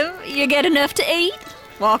Jim, you get enough to eat?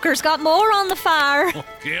 Walker's got more on the fire.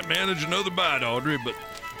 Can't manage another bite, Audrey,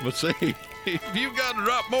 but say, if you've got to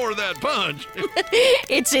drop more of that punch.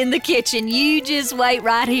 It's in the kitchen. You just wait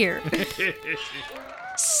right here.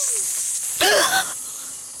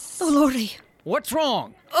 Oh, Lordy. What's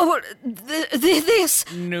wrong? Oh, this.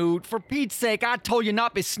 Newt, for Pete's sake, I told you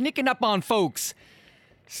not be sneaking up on folks.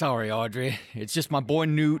 Sorry, Audrey. It's just my boy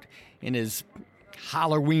Newt and his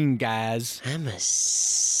Halloween guys. I'm a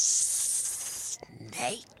snake.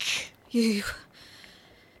 You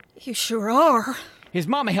sure are. His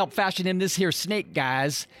mama helped fashion him this here snake,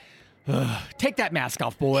 guys. Take that mask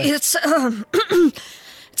off, boy. It's a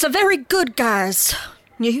very good guise,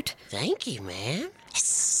 Newt. Thank you, ma'am.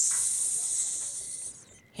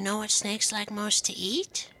 You know what snakes like most to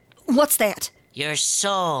eat? What's that? Your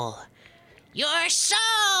soul. Your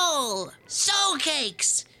soul! Soul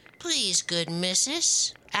cakes! Please, good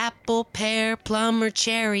missus. Apple, pear, plum, or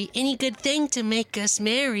cherry. Any good thing to make us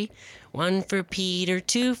merry. 1 for Peter,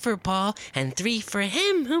 2 for Paul, and 3 for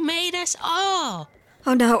him who made us all.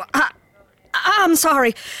 Oh, no. I'm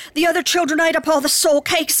sorry. The other children ate up all the soul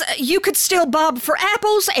cakes. You could still bob for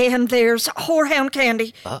apples, and there's horehound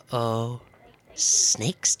candy. Uh-oh.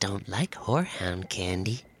 Snakes don't like horehound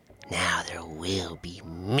candy. Now there will be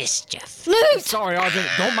mischief. Newt! Sorry, Audrey.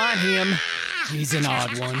 Don't mind him. He's an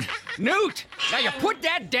odd one. Newt! Now you put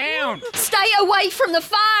that down! Stay away from the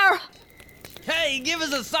fire! Hey, give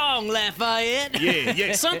us a song, Lafayette.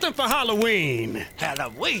 Yeah, something for Halloween.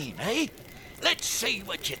 Halloween, eh? Let's see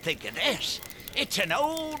what you think of this. It's an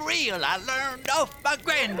old reel I learned off my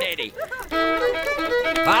granddaddy.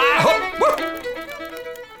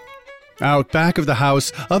 Out back of the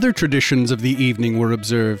house, other traditions of the evening were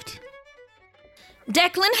observed.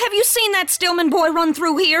 Declan, have you seen that Stillman boy run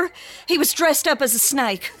through here? He was dressed up as a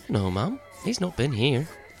snake. No, Mom. He's not been here.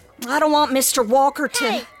 I don't want Mr. Walker to...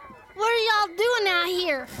 Hey, what are y'all doing out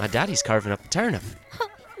here? My daddy's carving up a turnip.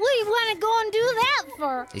 What do you want to go and do that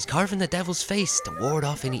for? He's carving the devil's face to ward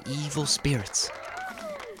off any evil spirits.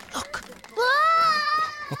 Look.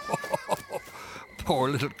 Poor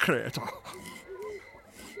little creature.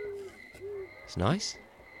 It's nice,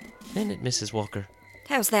 isn't it, Mrs. Walker?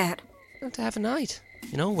 How's that? To have a night,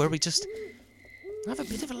 where we just have a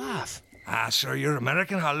bit of a laugh. Sir, your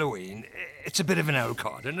American Halloween, it's a bit of an old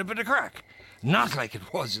cod and a bit of crack. Not like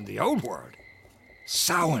it was in the old world.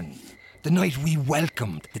 Samhain, the night we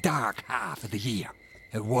welcomed the dark half of the year.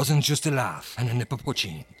 It wasn't just a laugh and a nip of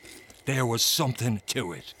poaching. There was something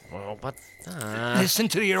to it. Oh, but... Listen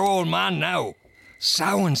to your old man now.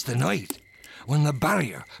 Samhain's the night when the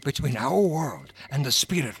barrier between our world and the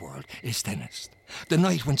spirit world is thinnest. The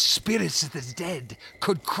night when spirits of the dead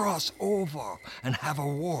could cross over and have a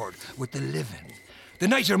word with the living. The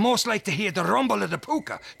night you're most like to hear the rumble of the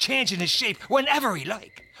puka changing his shape whenever he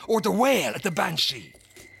like, or the wail of the banshee.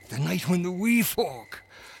 The night when the wee folk,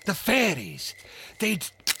 the fairies, they'd...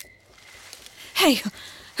 Hey,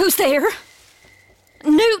 who's there?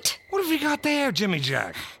 Newt! What have you got there, Jimmy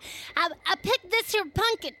Jack? I picked this here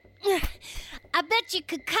pumpkin. I bet you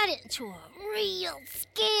could cut it into a real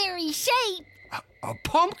scary shape. A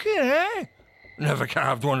pumpkin, eh? Never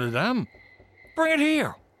carved one of them. Bring it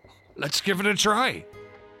here. Let's give it a try.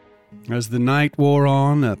 As the night wore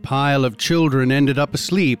on, a pile of children ended up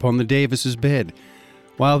asleep on the Davises' bed.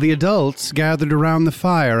 while the adults gathered around the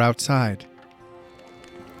fire outside.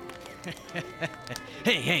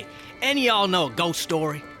 Hey, any of y'all know a ghost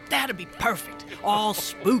story? That'd be perfect. All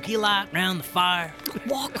spooky light round the fire.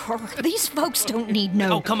 Walker, these folks don't need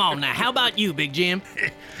no... Oh, come on now. How about you, Big Jim?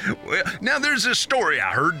 Well, now there's this story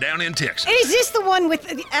I heard down in Texas. Is this the one with,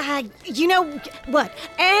 you know, what?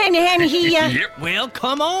 And he, Yep. Well,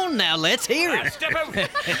 come on now. Let's hear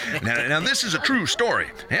it. Now, this is a true story.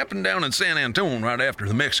 Happened down in San Antonio right after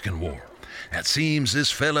the Mexican War. It seems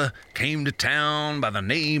this fella came to town by the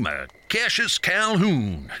name of Cassius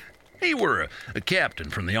Calhoun. He were a captain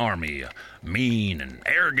from the army, mean and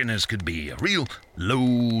arrogant as could be, a real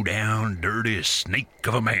low-down, dirty snake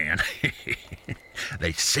of a man.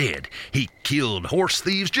 They said he killed horse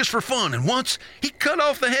thieves just for fun, and once he cut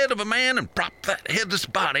off the head of a man and propped that headless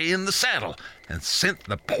body in the saddle and sent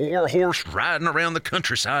the poor horse riding around the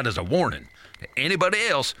countryside as a warning to anybody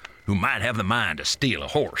else who might have the mind to steal a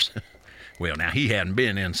horse. Well, now, he hadn't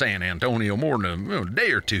been in San Antonio more than a day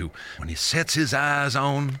or two when he sets his eyes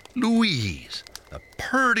on Louise, the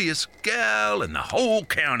purtiest gal in the whole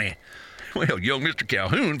county. Well, young Mr.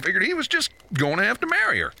 Calhoun figured he was just going to have to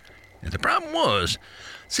marry her. And the problem was,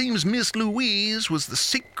 seems Miss Louise was the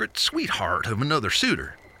secret sweetheart of another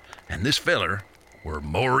suitor. And this feller were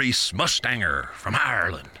Maurice Mustanger from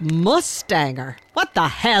Ireland. Mustanger? What the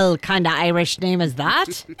hell kind of Irish name is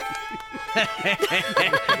that?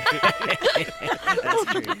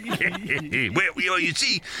 Well, you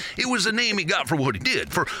see, it was the name he got for what he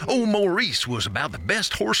did. For old Maurice was about the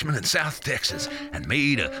best horseman in South Texas and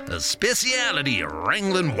made a speciality of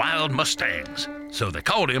wrangling wild mustangs. So they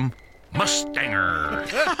called him Mustanger.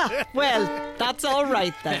 Well, that's all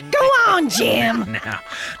right then. Go on, Jim.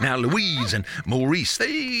 Now, Louise and Maurice,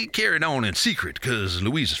 they carried on in secret because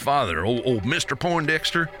Louise's father, old Mr.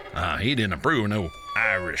 Poindexter, he didn't approve of no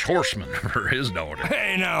Irish horseman for his daughter.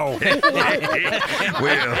 Hey, now.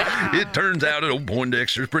 Well, it turns out that old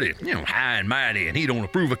Poindexter's pretty, high and mighty, and he don't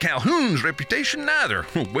approve of Calhoun's reputation neither,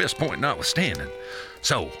 West Point notwithstanding.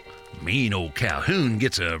 So, mean old Calhoun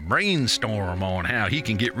gets a brainstorm on how he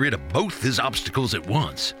can get rid of both his obstacles at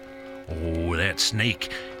once. Oh, that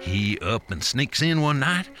snake, he up and sneaks in one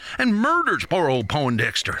night and murders poor old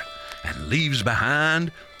Poindexter and leaves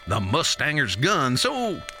behind the Mustanger's gun.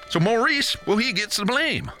 So Maurice, well, he gets the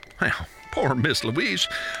blame. Well, poor Miss Louise,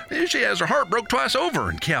 she has her heart broke twice over,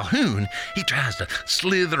 and Calhoun, he tries to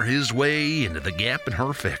slither his way into the gap in her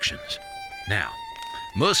affections. Now,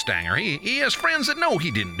 Mustanger, he has friends that know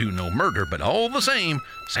he didn't do no murder, but all the same,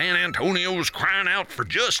 San Antonio's crying out for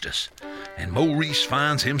justice, and Maurice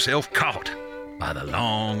finds himself caught by the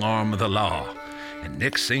long arm of the law, and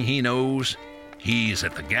next thing he knows, he's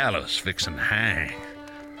at the gallows fixing to hang.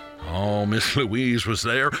 Oh, Miss Louise was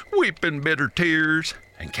there, weeping bitter tears,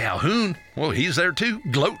 and Calhoun, well, he's there too,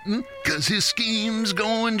 gloating, 'cause his scheme's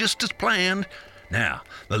going just as planned. Now,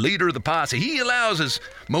 the leader of the posse, he allows as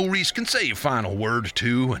Maurice can say a final word or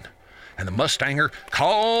two, and the Mustanger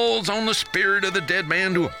calls on the spirit of the dead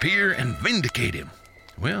man to appear and vindicate him.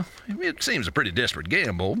 Well, it seems a pretty desperate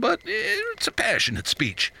gamble, but it's a passionate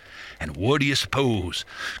speech. And what do you suppose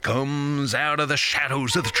comes out of the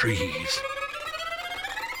shadows of the trees?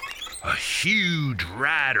 A huge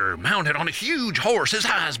rider mounted on a huge horse, his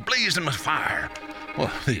eyes blazing with fire.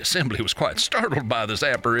 Well, the assembly was quite startled by this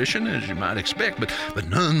apparition, as you might expect, but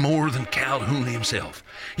none more than Calhoun himself.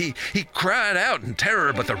 He cried out in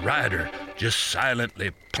terror, but the rider just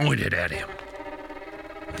silently pointed at him.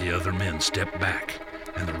 The other men stepped back,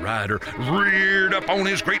 and the rider reared up on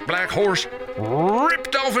his great black horse,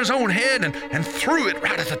 ripped off his own head, and threw it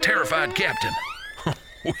right at the terrified captain.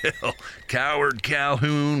 Well, coward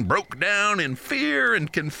Calhoun broke down in fear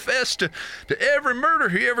and confessed to every murder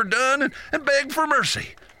he ever done and begged for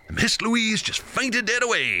mercy. And Miss Louise just fainted dead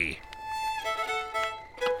away.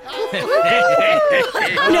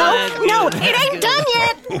 No, it ain't done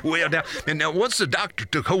yet. Well, now, once the doctor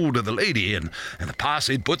took hold of the lady and the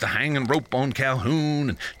posse put the hanging rope on Calhoun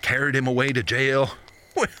and carried him away to jail,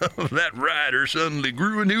 well, that rider suddenly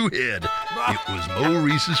grew a new head. It was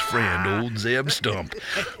Maurice's friend, old Zeb Stump,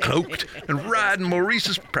 cloaked and riding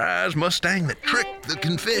Maurice's prize Mustang that tricked the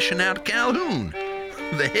confession out of Calhoun.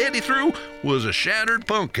 The head he threw was a shattered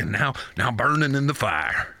pumpkin, now burning in the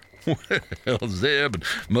fire. Well, Zeb and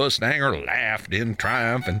Mustanger laughed in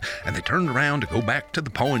triumph, and they turned around to go back to the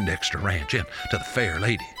Poindexter ranch and to the fair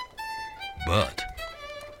lady. But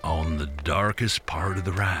on the darkest part of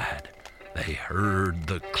the ride, they heard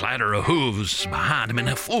the clatter of hooves behind him in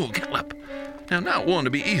a full gallop. Now, not one to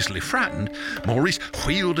be easily frightened, Maurice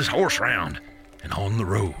wheeled his horse round, and on the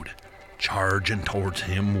road, Charging towards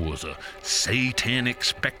him was a satanic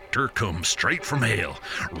specter come straight from hell,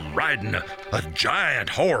 riding a giant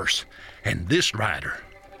horse. And this rider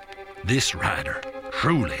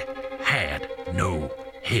truly had no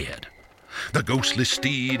head. The ghostly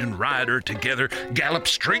steed and rider together galloped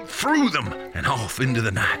straight through them and off into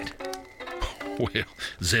the night. Well,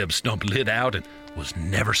 Zeb Stump lit out and was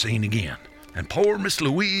never seen again, and poor Miss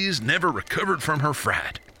Louise never recovered from her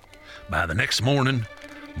fright. By the next morning,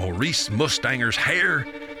 Maurice Mustanger's hair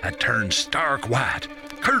had turned stark white,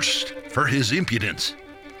 cursed for his impudence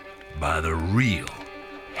by the real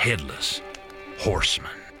headless horseman.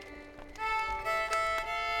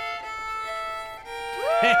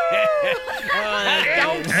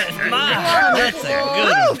 That's a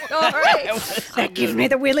good one. All right. That gives me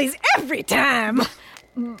the willies every time.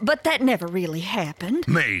 But that never really happened.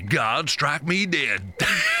 May God strike me dead.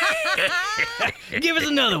 Give us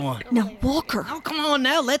another one. Now, Walker. Oh, come on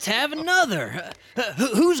now. Let's have another.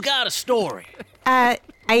 Who's got a story? I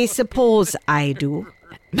suppose I do.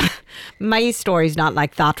 My story's not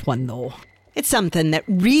like that one, though. It's something that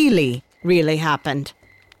really, really happened.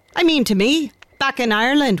 I mean, to me, back in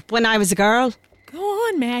Ireland when I was a girl. Go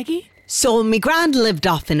on, Maggie. So, me grand lived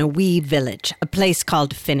off in a wee village, a place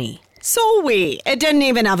called Finney. So wee. It didn't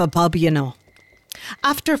even have a pub, you know.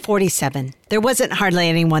 After 47, there wasn't hardly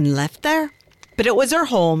anyone left there. But it was her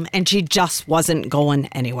home and she just wasn't going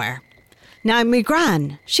anywhere. Now, me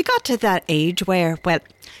gran, she got to that age where, well,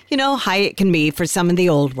 you know how it can be for some of the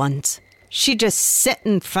old ones. She'd just sit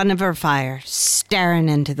in front of her fire, staring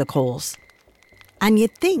into the coals. And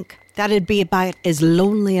you'd think that'd be about as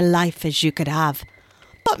lonely a life as you could have.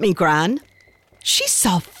 But me gran, she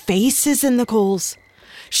saw faces in the coals.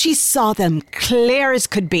 She saw them clear as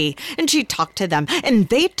could be, and she'd talk to them, and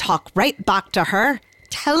they'd talk right back to her,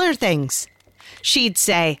 tell her things. She'd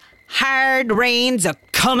say, "Hard rain's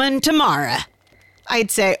a-comin' tomorrow."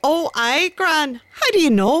 I'd say, "Oh, aye, Gran, how do you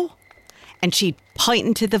know?" And she'd point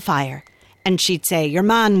into the fire, and she'd say, "Your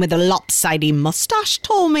man with a lopsided moustache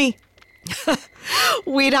told me."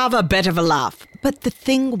 We'd have a bit of a laugh, but the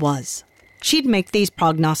thing was, she'd make these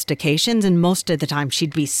prognostications, and most of the time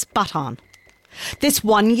she'd be spot on. This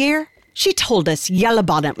one year, she told us Yellow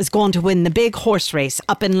Bonnet was going to win the big horse race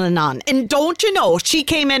up in Lannan. And don't you know, she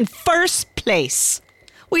came in first place.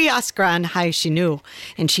 We asked Gran how she knew,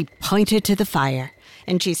 and she pointed to the fire.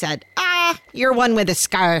 And she said, "Your one with the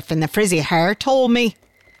scarf and the frizzy hair told me."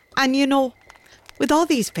 And you know, with all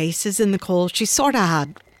these faces in the coal, she sort of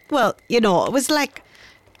had, well, you know, it was like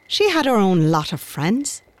she had her own lot of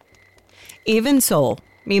friends. Even so,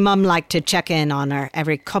 me mum liked to check in on her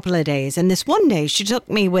every couple of days, and this one day she took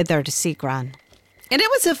me with her to see Gran. And it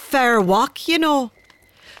was a fair walk, you know.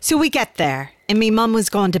 So we get there, and me mum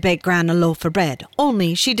was going to bake Gran a loaf of bread,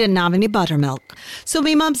 only she didn't have any buttermilk. So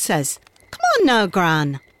me mum says, "Come on now,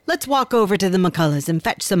 Gran, let's walk over to the McCulloughs and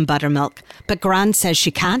fetch some buttermilk." But Gran says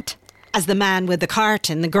she can't, as the man with the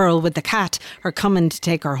cart and the girl with the cat are coming to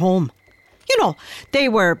take her home. You know, they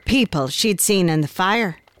were people she'd seen in the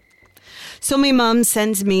fire. So me mum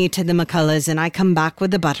sends me to the McCulloughs, and I come back with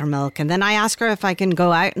the buttermilk, and then I ask her if I can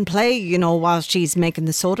go out and play, you know, while she's making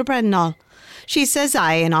the soda bread and all. She says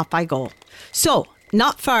aye, and off I go. So,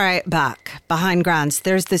 not far out back, behind Gran's,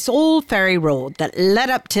 there's this old ferry road that led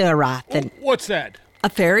up to a rath. And what's that? A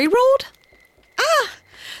ferry road?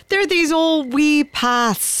 There are these old wee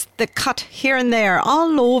paths that cut here and there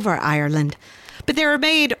all over Ireland. But they were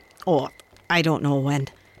made, I don't know when,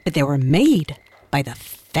 but they were made by the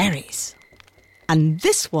fairies. And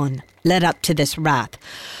this one led up to this rath,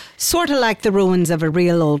 sort of like the ruins of a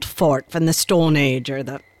real old fort from the Stone Age or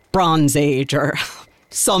the Bronze Age or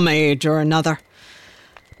some age or another.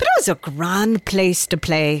 But it was a grand place to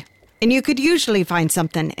play, and you could usually find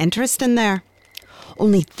something interesting there.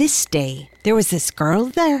 Only this day, there was this girl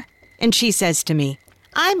there, and she says to me,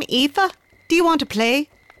 "I'm Aoife, do you want to play?"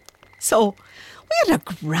 So we had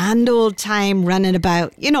a grand old time running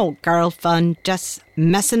about, you know, girl fun, just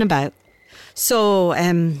messing about. So,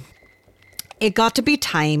 it got to be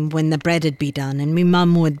time when the bread'd be done and me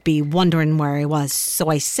mum would be wondering where I was. So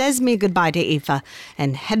I says me goodbye to Aoife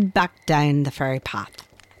and head back down the ferry path.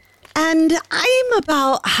 And I'm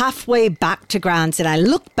about halfway back to Grant's, and I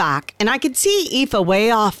look back and I can see Aoife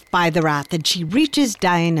way off by the rath, and she reaches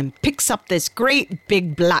down and picks up this great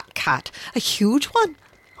big black cat, a huge one,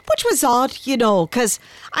 which was odd, you know, 'cause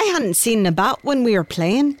I hadn't seen it about when we were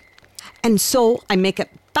playing. And so I make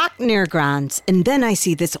it back near Grant's, and then I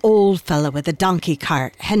see this old fella with a donkey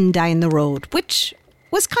cart heading down the road, which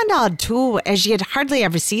was kind of odd too, as you'd hardly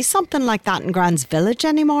ever see something like that in Grant's village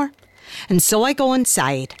anymore. And so I go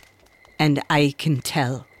inside, and I can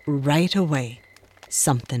tell right away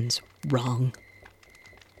something's wrong.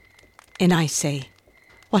 And I say,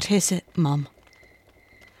 what is it, Mum?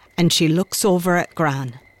 And she looks over at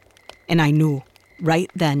Gran, and I knew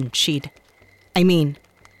right then she'd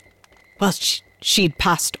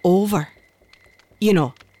passed over. You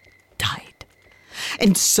know, died.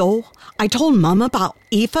 And so I told Mum about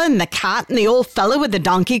Aoife and the cat and the old fella with the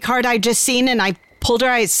donkey cart I just seen, and I pulled her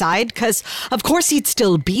outside because, of course, he'd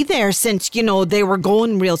still be there since, they were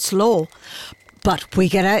going real slow. But we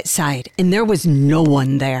get outside, and there was no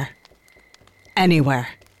one there. Anywhere.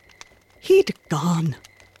 He'd gone,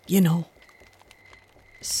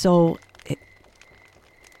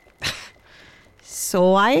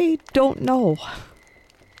 So I don't know.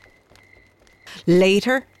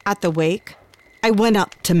 Later, at the wake, I went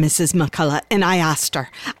up to Mrs. McCullough and I asked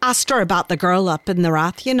her about the girl up in the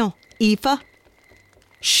Rath, Aoife.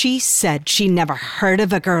 She said she never heard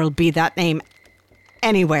of a girl be that name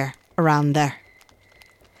anywhere around there.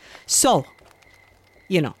 So,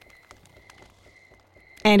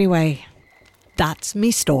 Anyway, that's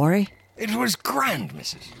me story. It was grand,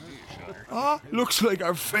 Mrs. Looks like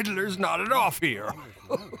our fiddler's nodded off here.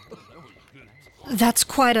 That's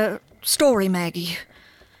quite a story, Maggie.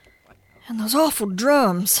 And those awful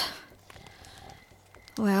drums.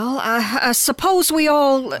 Well, I suppose we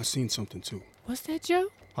all... I seen something, too. What's that, Joe?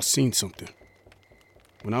 I seen something.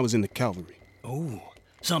 When I was in the cavalry. Oh,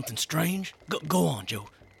 something strange? Go on, Joe.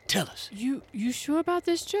 Tell us. You sure about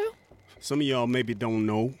this, Joe? Some of y'all maybe don't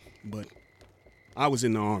know, but I was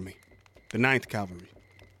in the Army, the 9th Cavalry.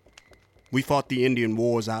 We fought the Indian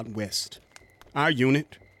Wars out west. Our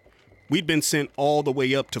unit, we'd been sent all the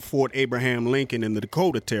way up to Fort Abraham Lincoln in the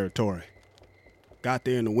Dakota Territory. Got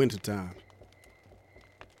there in the wintertime.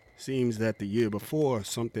 Seems that the year before,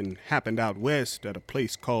 something happened out west at a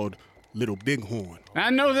place called Little Bighorn.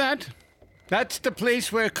 I know that. That's the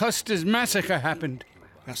place where Custer's massacre happened.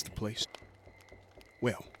 That's the place.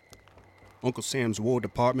 Well, Uncle Sam's War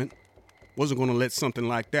Department wasn't going to let something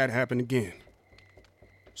like that happen again.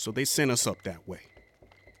 So they sent us up that way.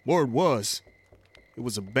 Word was, it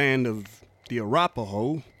was a band of the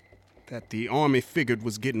Arapaho that the Army figured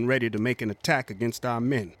was getting ready to make an attack against our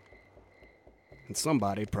men. And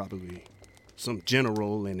somebody, probably some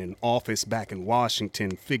general in an office back in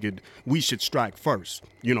Washington, figured we should strike first.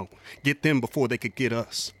 Get them before they could get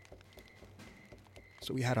us.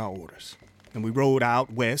 So we had our orders. And we rode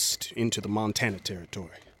out west into the Montana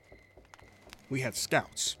Territory. We had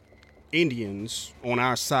scouts, Indians on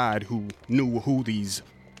our side who knew who these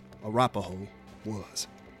Arapaho was.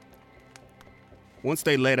 Once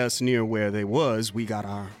they led us near where they was, we got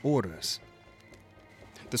our orders.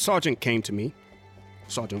 The sergeant came to me,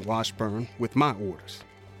 Sergeant Washburn, with my orders.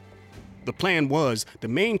 The plan was the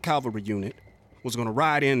main cavalry unit was going to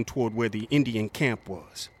ride in toward where the Indian camp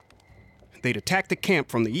was. They'd attack the camp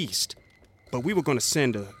from the east, but we were going to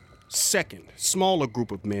send a second, smaller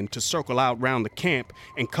group of men to circle out round the camp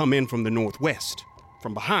and come in from the northwest,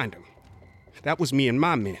 from behind them. That was me and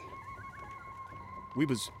my men. We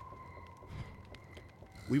was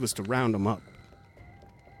to round them up.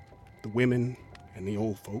 The women and the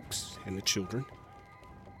old folks and the children.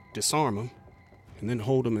 Disarm them, and then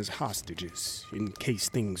hold them as hostages in case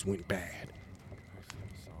things went bad.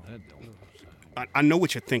 I know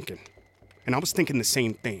what you're thinking, and I was thinking the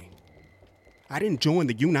same thing. I didn't join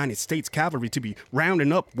the United States Cavalry to be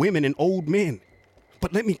rounding up women and old men.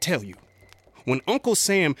 But let me tell you, when Uncle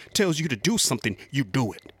Sam tells you to do something, you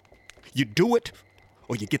do it. You do it,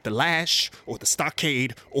 or you get the lash, or the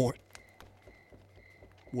stockade, or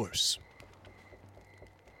worse.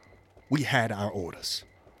 We had our orders.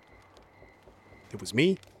 It was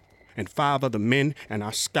me and 5 other men and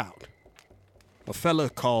our scout, a fella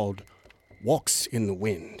called Walks in the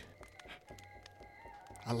Wind.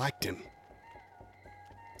 I liked him.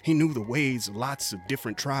 He knew the ways of lots of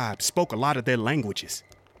different tribes, spoke a lot of their languages.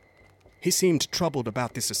 He seemed troubled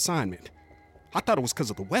about this assignment. I thought it was because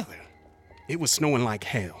of the weather. It was snowing like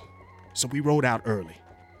hell, so we rode out early.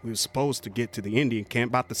 We were supposed to get to the Indian camp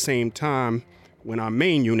about the same time when our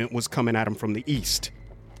main unit was coming at them from the east.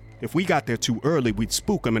 If we got there too early, we'd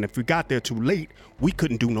spook them, and if we got there too late, we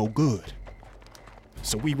couldn't do no good.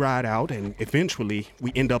 So we ride out, and eventually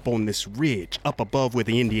we end up on this ridge up above where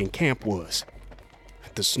the Indian camp was.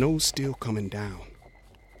 The snow's still coming down,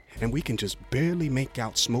 and we can just barely make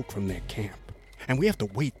out smoke from their camp, and we have to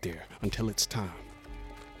wait there until it's time.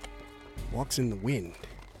 Walks in the Wind.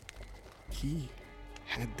 He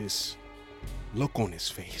had this look on his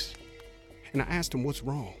face, and I asked him what's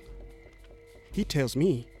wrong. He tells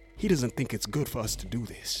me he doesn't think it's good for us to do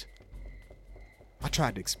this. I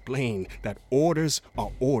tried to explain that orders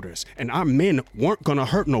are orders, and our men weren't gonna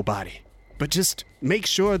hurt nobody, But just make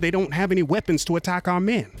sure they don't have any weapons to attack our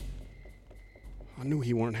men. I knew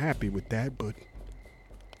he weren't happy with that, but,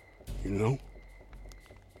 you know.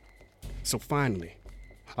 So finally,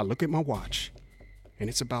 I look at my watch, and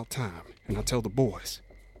it's about time, and I tell the boys.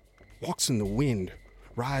 Walks in the wind,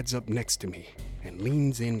 rides up next to me, and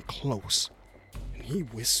leans in close, and he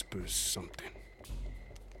whispers something.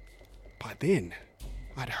 By then,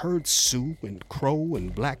 I'd heard Sioux and Crow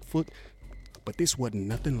and Blackfoot, but this wasn't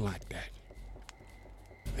nothing like that.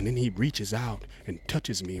 And then he reaches out and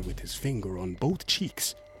touches me with his finger on both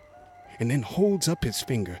cheeks, and then holds up his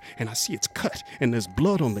finger, and I see it's cut, and there's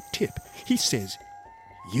blood on the tip. He says,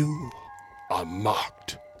 "You are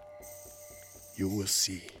marked. You will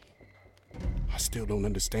see." I still don't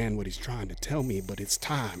understand what he's trying to tell me, but it's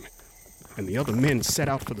time. And the other men set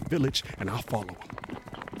out for the village, and I follow him.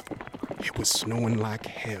 It was snowing like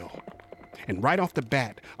hell. And right off the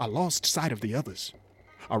bat, I lost sight of the others.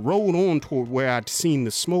 I rode on toward where I'd seen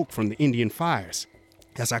the smoke from the Indian fires.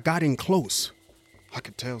 As I got in close, I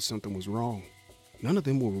could tell something was wrong. None of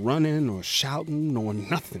them were running or shouting or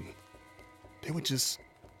nothing. They were just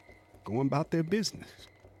going about their business.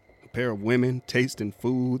 A pair of women tasting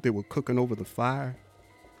food they were cooking over the fire.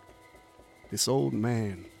 This old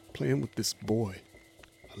man playing with this boy,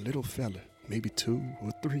 a little fella, maybe 2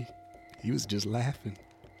 or 3. He was just laughing.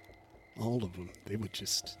 All of them, they were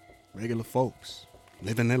just regular folks,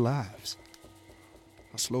 living their lives.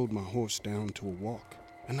 I slowed my horse down to a walk,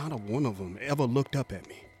 and not a one of them ever looked up at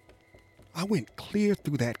me. I went clear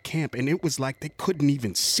through that camp, and it was like they couldn't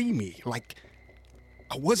even see me, like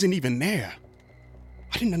I wasn't even there.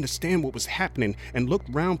 I didn't understand what was happening and looked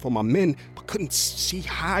round for my men, but couldn't see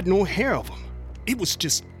hide nor hair of them. It was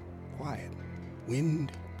just quiet,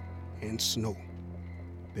 wind and snow.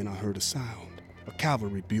 Then I heard a sound, a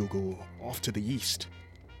cavalry bugle off to the east.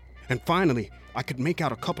 And finally, I could make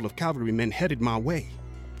out a couple of cavalrymen headed my way.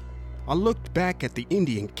 I looked back at the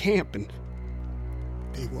Indian camp, and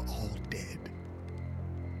they were all dead.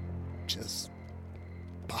 Just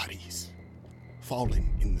bodies falling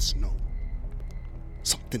in the snow.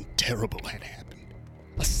 Something terrible had happened.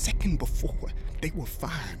 A second before, they were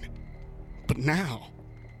fine. But now,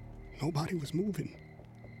 nobody was moving.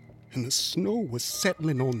 And the snow was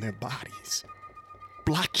settling on their bodies.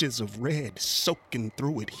 Blotches of red soaking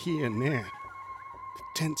through it here and there. The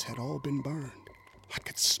tents had all been burned. I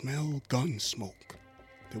could smell gun smoke.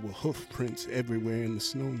 There were hoof prints everywhere in the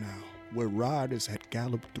snow now, where riders had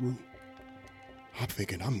galloped through. I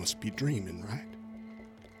figured I must be dreaming, right?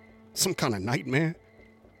 Some kind of nightmare?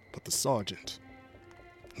 But the sergeant,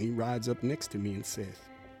 he rides up next to me and says,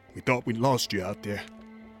 "We thought we'd lost you out there."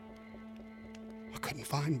 I couldn't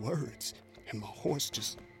find words, and my horse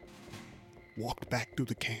just walked back through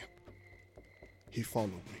the camp. He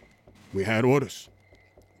followed me. We had orders.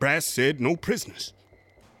 Brass said no prisoners.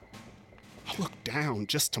 I looked down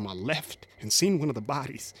just to my left and seen one of the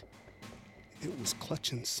bodies. It was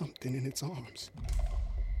clutching something in its arms.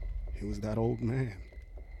 It was that old man.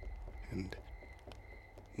 And,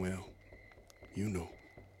 well, you know.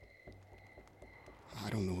 I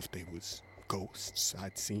don't know if they was ghosts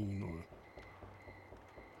I'd seen, or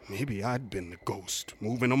maybe I'd been the ghost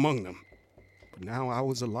moving among them. But now I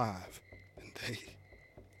was alive, and they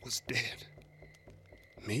was dead.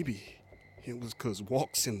 Maybe it was 'cause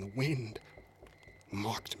walks in the wind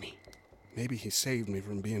marked me. Maybe he saved me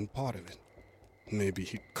from being part of it. Maybe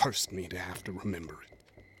he cursed me to have to remember it.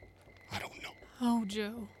 I don't know. Oh,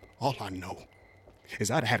 Joe. All I know is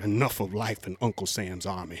I'd had enough of life in Uncle Sam's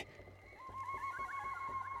army.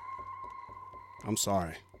 I'm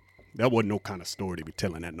sorry. That wasn't no kind of story to be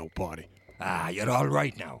telling at no party. You're all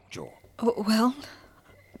right now, Joe. Oh, well,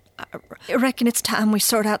 I reckon it's time we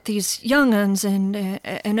sort out these young-uns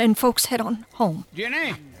and folks head on home.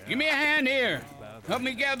 Jenny, give me a hand here. Help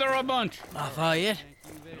me gather a bunch. Lafayette,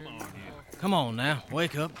 come on now,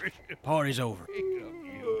 wake up. Party's over.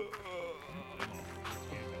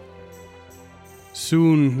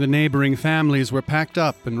 Soon the neighboring families were packed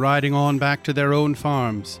up and riding on back to their own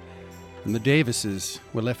farms, and the Davises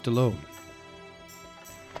were left alone.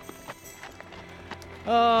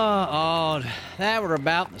 Oh, that were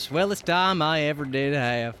about the swellest time I ever did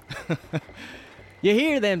have. You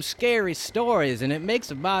hear them scary stories, and it makes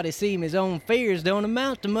a body seem his own fears don't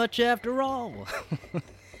amount to much after all.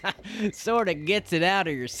 Sort of gets it out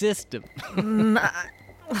of your system.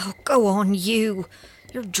 Oh, go on, you.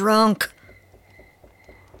 You're drunk.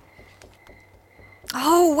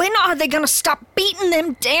 Oh, when are they gonna stop beating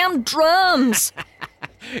them damn drums?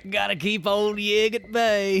 Gotta keep old Yig at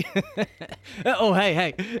bay. Oh,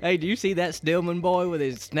 hey, do you see that Stillman boy with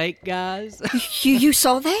his snake guys? You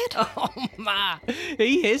saw that? Oh, my.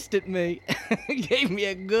 He hissed at me. Gave me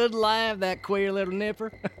a good laugh, that queer little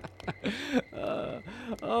nipper.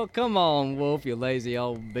 Oh, come on, Wolf, you lazy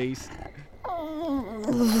old beast.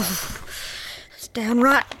 It's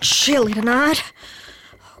downright chilly tonight.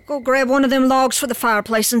 I'll go grab one of them logs for the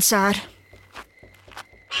fireplace inside.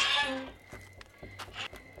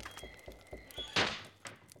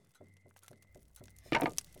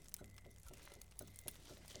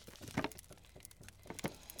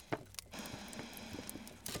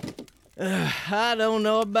 I don't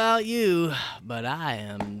know about you, but I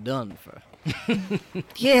am done for.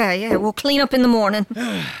 Yeah, we'll clean up in the morning.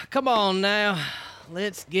 Come on now,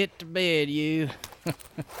 let's get to bed, you.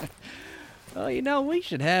 Oh, we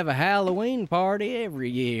should have a Halloween party every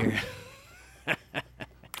year.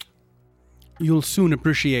 You'll soon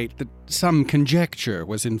appreciate that some conjecture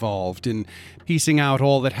was involved in piecing out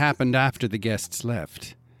all that happened after the guests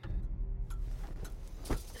left.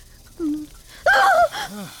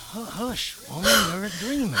 Hush, woman, you're a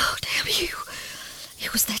dreamer. Oh, damn you.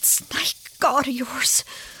 It was that snake god of yours.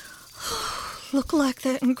 Looked like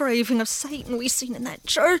that engraving of Satan we seen in that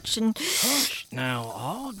church, and... Hush,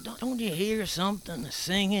 now, don't you hear something, a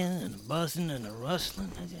singing and a buzzing and a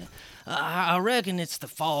rustling? I reckon it's the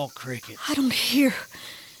fall crickets. I don't hear.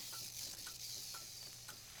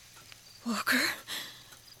 Walker,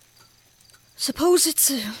 suppose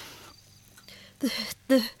it's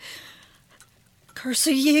the curse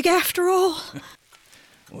of Yig after all?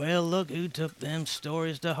 Well, look who took them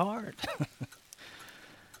stories to heart.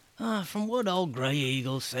 From what old Grey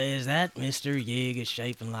Eagle says, that Mr. Yig is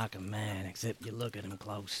shaping like a man, except you look at him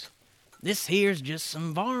close. This here's just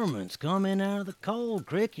some varmints coming out of the cold,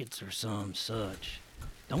 crickets or some such.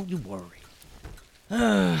 Don't you worry.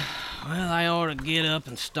 Well, I ought to get up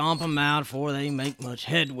and stomp 'em out before they make much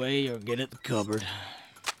headway or get at the cupboard.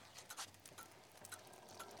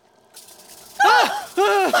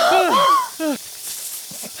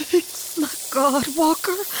 My God,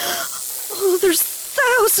 Walker. Oh, there's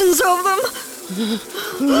thousands of them.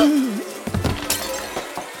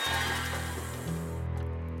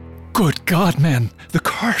 Good God, man. The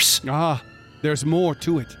curse. Ah, there's more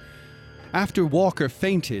to it. After Walker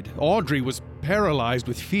fainted, Audrey was paralyzed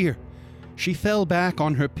with fear. She fell back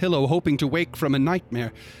on her pillow, hoping to wake from a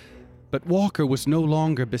nightmare. But Walker was no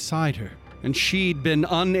longer beside her, and she'd been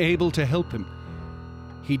unable to help him.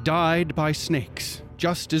 He died by snakes,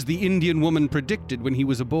 just as the Indian woman predicted when he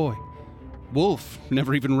was a boy. Wolf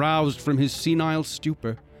never even roused from his senile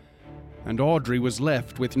stupor, and Audrey was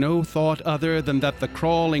left with no thought other than that the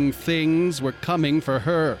crawling things were coming for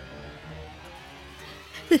her.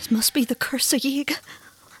 This must be the curse of Yig,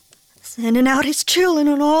 sending out his children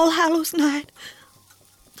on All Hallows Night.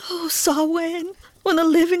 Oh, Sawen, when the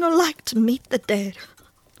living are like to meet the dead.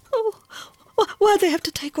 Oh, why'd they have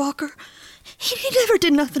to take Walker? He never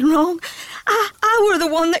did nothing wrong. I were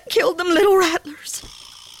the one that killed them little rattlers.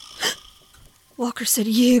 Walker said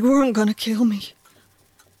Yig weren't gonna kill me.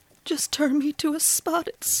 Just turn me to a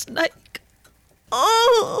spotted snake.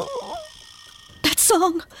 Oh, that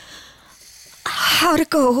song. How'd it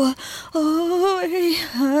go?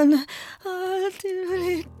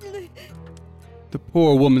 The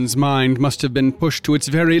poor woman's mind must have been pushed to its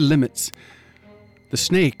very limits. The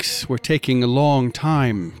snakes were taking a long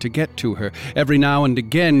time to get to her. Every now and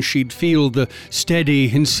again she'd feel the steady,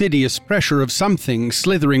 insidious pressure of something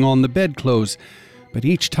slithering on the bedclothes. But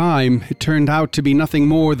each time it turned out to be nothing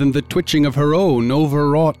more than the twitching of her own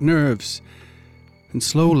overwrought nerves. And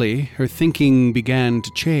slowly her thinking began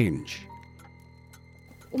to change.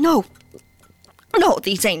 No,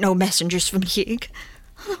 these ain't no messengers from Yig.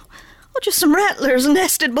 Oh, just some rattlers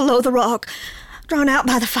nested below the rock, drawn out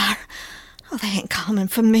by the fire. Oh, they ain't coming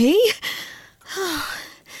for me. Oh,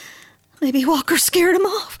 maybe Walker scared him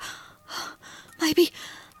off. Maybe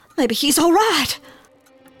he's all right.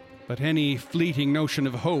 But any fleeting notion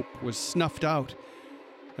of hope was snuffed out.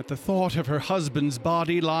 At the thought of her husband's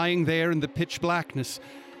body lying there in the pitch blackness,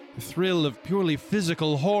 a thrill of purely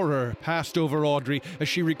physical horror passed over Audrey as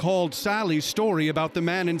she recalled Sally's story about the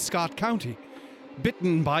man in Scott County.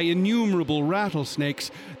 Bitten by innumerable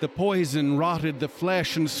rattlesnakes, the poison rotted the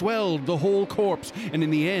flesh and swelled the whole corpse, and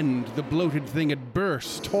in the end, the bloated thing had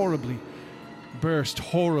burst horribly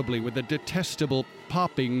with a detestable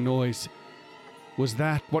popping noise. Was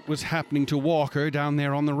that what was happening to Walker down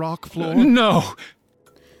there on the rock floor? No!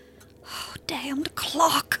 Oh, damned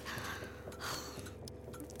clock.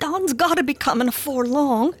 Dawn's gotta be coming afore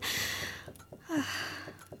long. I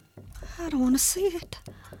don't want to see it.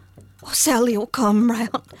 Oh, Sally'll come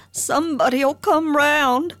round. Somebody'll come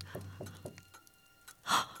round.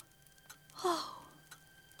 Oh,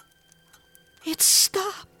 it's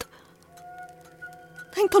stopped.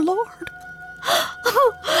 Thank the Lord.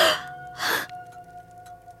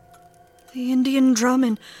 The Indian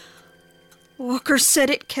drumming. Walker said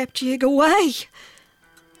it kept Yig away.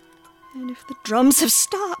 And if the drums have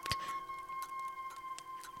stopped,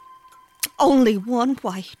 only one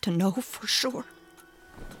way to know for sure.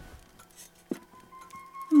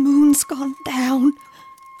 The moon's gone down.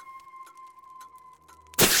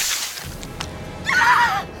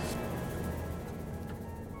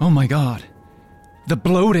 Oh my God. The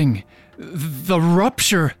bloating, the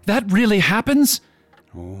rupture, that really happens?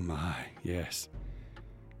 Oh my, yes.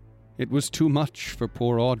 It was too much for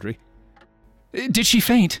poor Audrey. Did she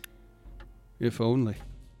faint? If only.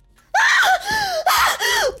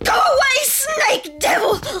 Go away, snake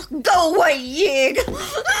devil! Go away, Yig!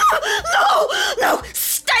 No!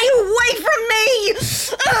 Stay away from me!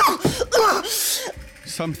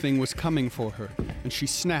 Something was coming for her, and she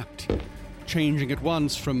snapped, changing at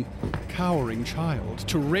once from cowering child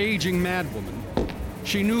to raging madwoman.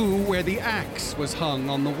 She knew where the axe was hung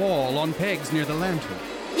on the wall on pegs near the lantern.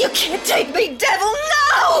 You can't take me, devil!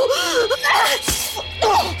 No!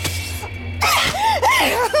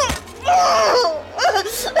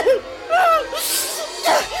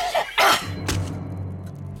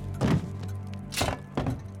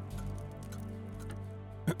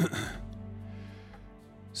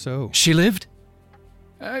 So. She lived?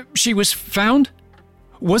 She was found?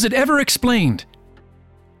 Was it ever explained?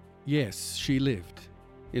 Yes, she lived,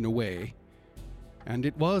 in a way. And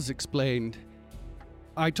it was explained.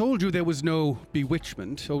 I told you there was no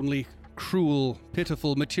bewitchment, only cruel,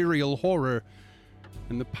 pitiful material horror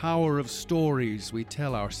and the power of stories we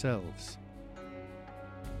tell ourselves.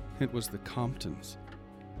 It was the Comptons,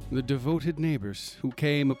 the devoted neighbors who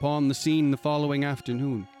came upon the scene the following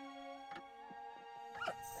afternoon.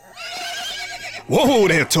 Whoa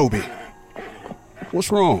there, Toby.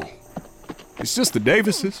 What's wrong? It's just the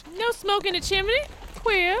Davises. No smoke in the chimney?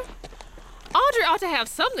 Queer. Audrey ought to have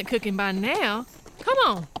something cooking by now. Come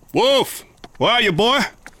on. Wolf, where are you, boy?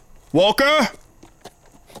 Walker?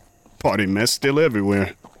 Party mess still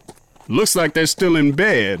everywhere. Looks like they're still in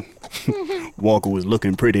bed. Walker was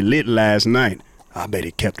looking pretty lit last night. I bet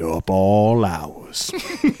he kept her up all hours.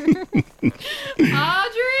 Audrey?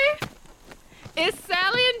 It's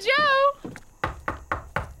Sally and Joe.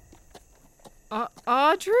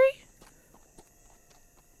 Audrey?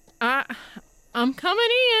 I'm coming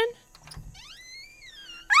in.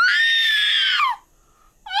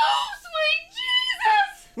 Oh, sweet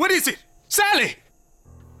Jesus! What is it? Sally!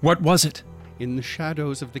 What was it? In the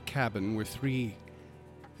shadows of the cabin were three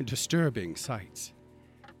disturbing sights.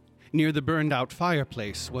 Near the burned-out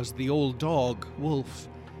fireplace was the old dog, Wolf.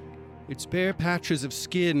 Its bare patches of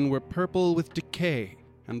skin were purple with decay,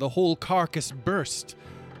 and the whole carcass burst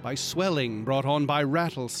by swelling brought on by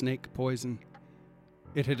rattlesnake poison.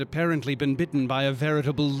 It had apparently been bitten by a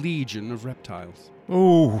veritable legion of reptiles.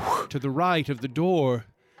 Oh. To the right of the door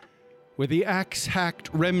were the axe-hacked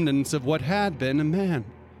remnants of what had been a man,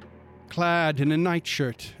 clad in a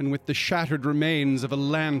nightshirt and with the shattered remains of a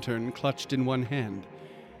lantern clutched in one hand.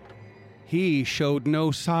 He showed no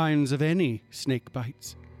signs of any snake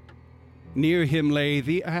bites. Near him lay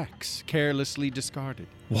the axe, carelessly discarded.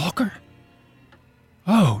 Walker?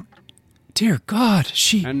 Oh, dear God,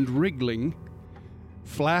 she... And wriggling,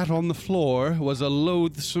 flat on the floor, was a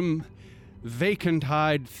loathsome,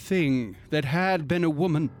 vacant-eyed thing that had been a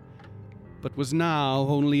woman, but was now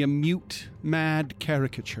only a mute, mad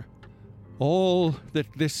caricature. All that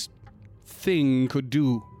this thing could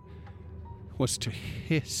do was to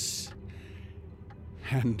hiss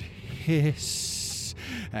and hiss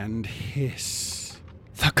and hiss.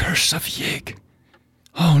 The curse of Yig.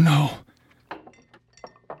 Oh, no.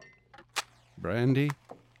 Brandy?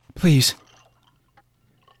 Please.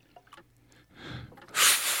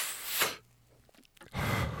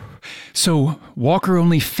 So, Walker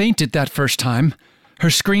only fainted that first time.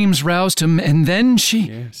 Her screams roused him, and then she...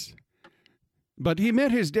 Yes. But he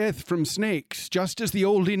met his death from snakes, just as the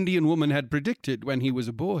old Indian woman had predicted when he was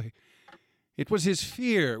a boy. It was his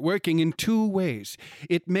fear working in two ways.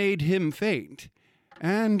 It made him faint,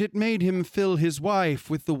 and it made him fill his wife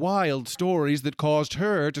with the wild stories that caused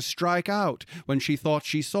her to strike out when she thought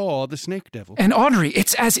she saw the snake devil. And Audrey,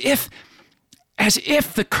 it's as if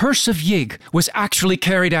the curse of Yig was actually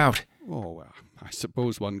carried out. Oh, well, I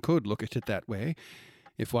suppose one could look at it that way,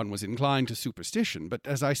 if one was inclined to superstition. But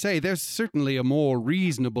as I say, there's certainly a more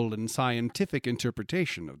reasonable and scientific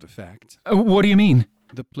interpretation of the facts. What do you mean?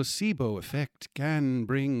 The placebo effect can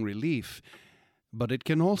bring relief, but it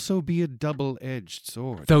can also be a double-edged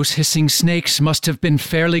sword. Those hissing snakes must have been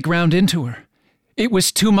fairly ground into her. It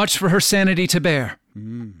was too much for her sanity to bear.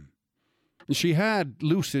 She had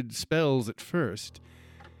lucid spells at first,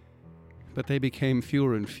 but they became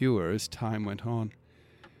fewer and fewer as time went on.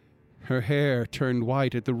 Her hair turned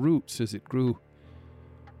white at the roots as it grew,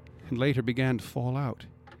 and later began to fall out.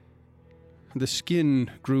 The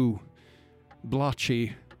skin grew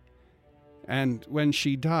blotchy, and when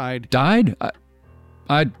she died... Died?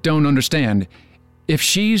 I don't understand. If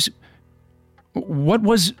she's... What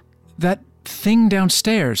was that thing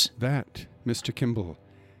downstairs? That, Mr. Kimball,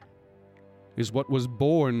 is what was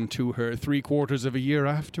born to her 3/4 of a year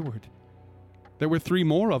afterward. There were 3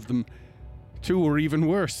 more of them. 2 were even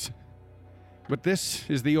worse. But this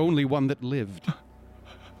is the only one that lived.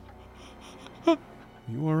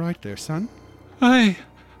 You all right there, son?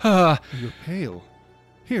 You're pale.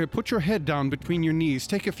 Here, put your head down between your knees.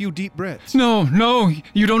 Take a few deep breaths. No,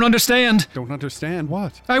 you don't understand. Don't understand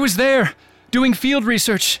what? I was there, doing field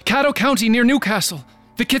research, Caddo County near Newcastle.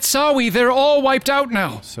 The Kitsawi, they're all wiped out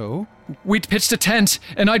now. So? We'd pitched a tent,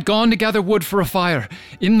 and I'd gone to gather wood for a fire.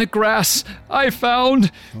 In the grass, I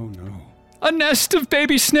found... Oh, no. A nest of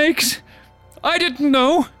baby snakes. I didn't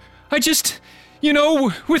know. I just,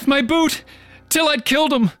 with my boot, till I'd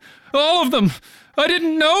killed them. All of them. I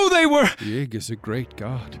didn't know they were... Yig is a great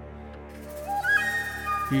god.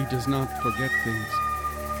 He does not forget things.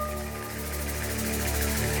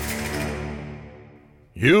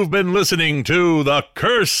 You've been listening to The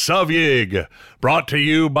Curse of Yig, brought to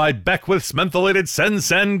you by Beckwith's Mentholated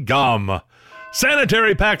Sen Gum.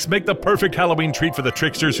 Sanitary packs make the perfect Halloween treat for the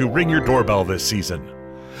tricksters who ring your doorbell this season.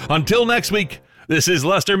 Until next week, this is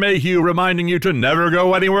Lester Mayhew reminding you to never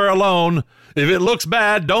go anywhere alone. If it looks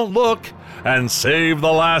bad, don't look, and save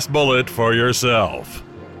the last bullet for yourself.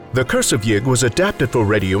 The Curse of Yig was adapted for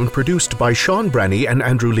radio and produced by Sean Branney and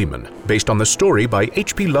Andrew Lehman, based on the story by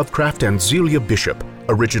H.P. Lovecraft and Zelia Bishop.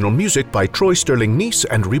 Original music by Troy Sterling Neese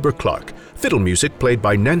and Reber Clark. Fiddle music played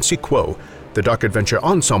by Nancy Kuo. The Dark Adventure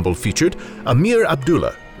Ensemble featured Amir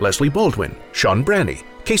Abdullah, Leslie Baldwin, Sean Branney,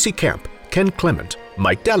 Casey Camp, Ken Clement,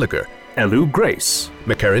 Mike Gallagher, Elu Grace,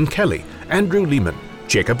 McCarran Kelly, Andrew Lehman,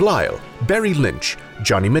 Jacob Lyle, Barry Lynch,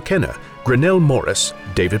 Johnny McKenna, Grinnell Morris,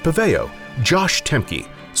 David Paveo, Josh Temke,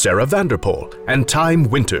 Sarah Vanderpool, and Time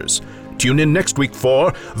Winters. Tune in next week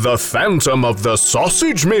for The Phantom of the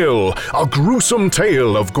Sausage Mill, a gruesome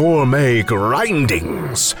tale of gourmet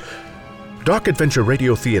grindings. Dark Adventure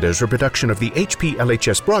Radio Theater is a production of the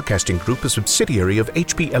HPLHS Broadcasting Group, a subsidiary of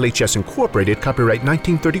HPLHS Incorporated, copyright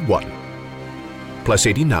 1931.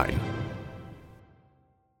 +89.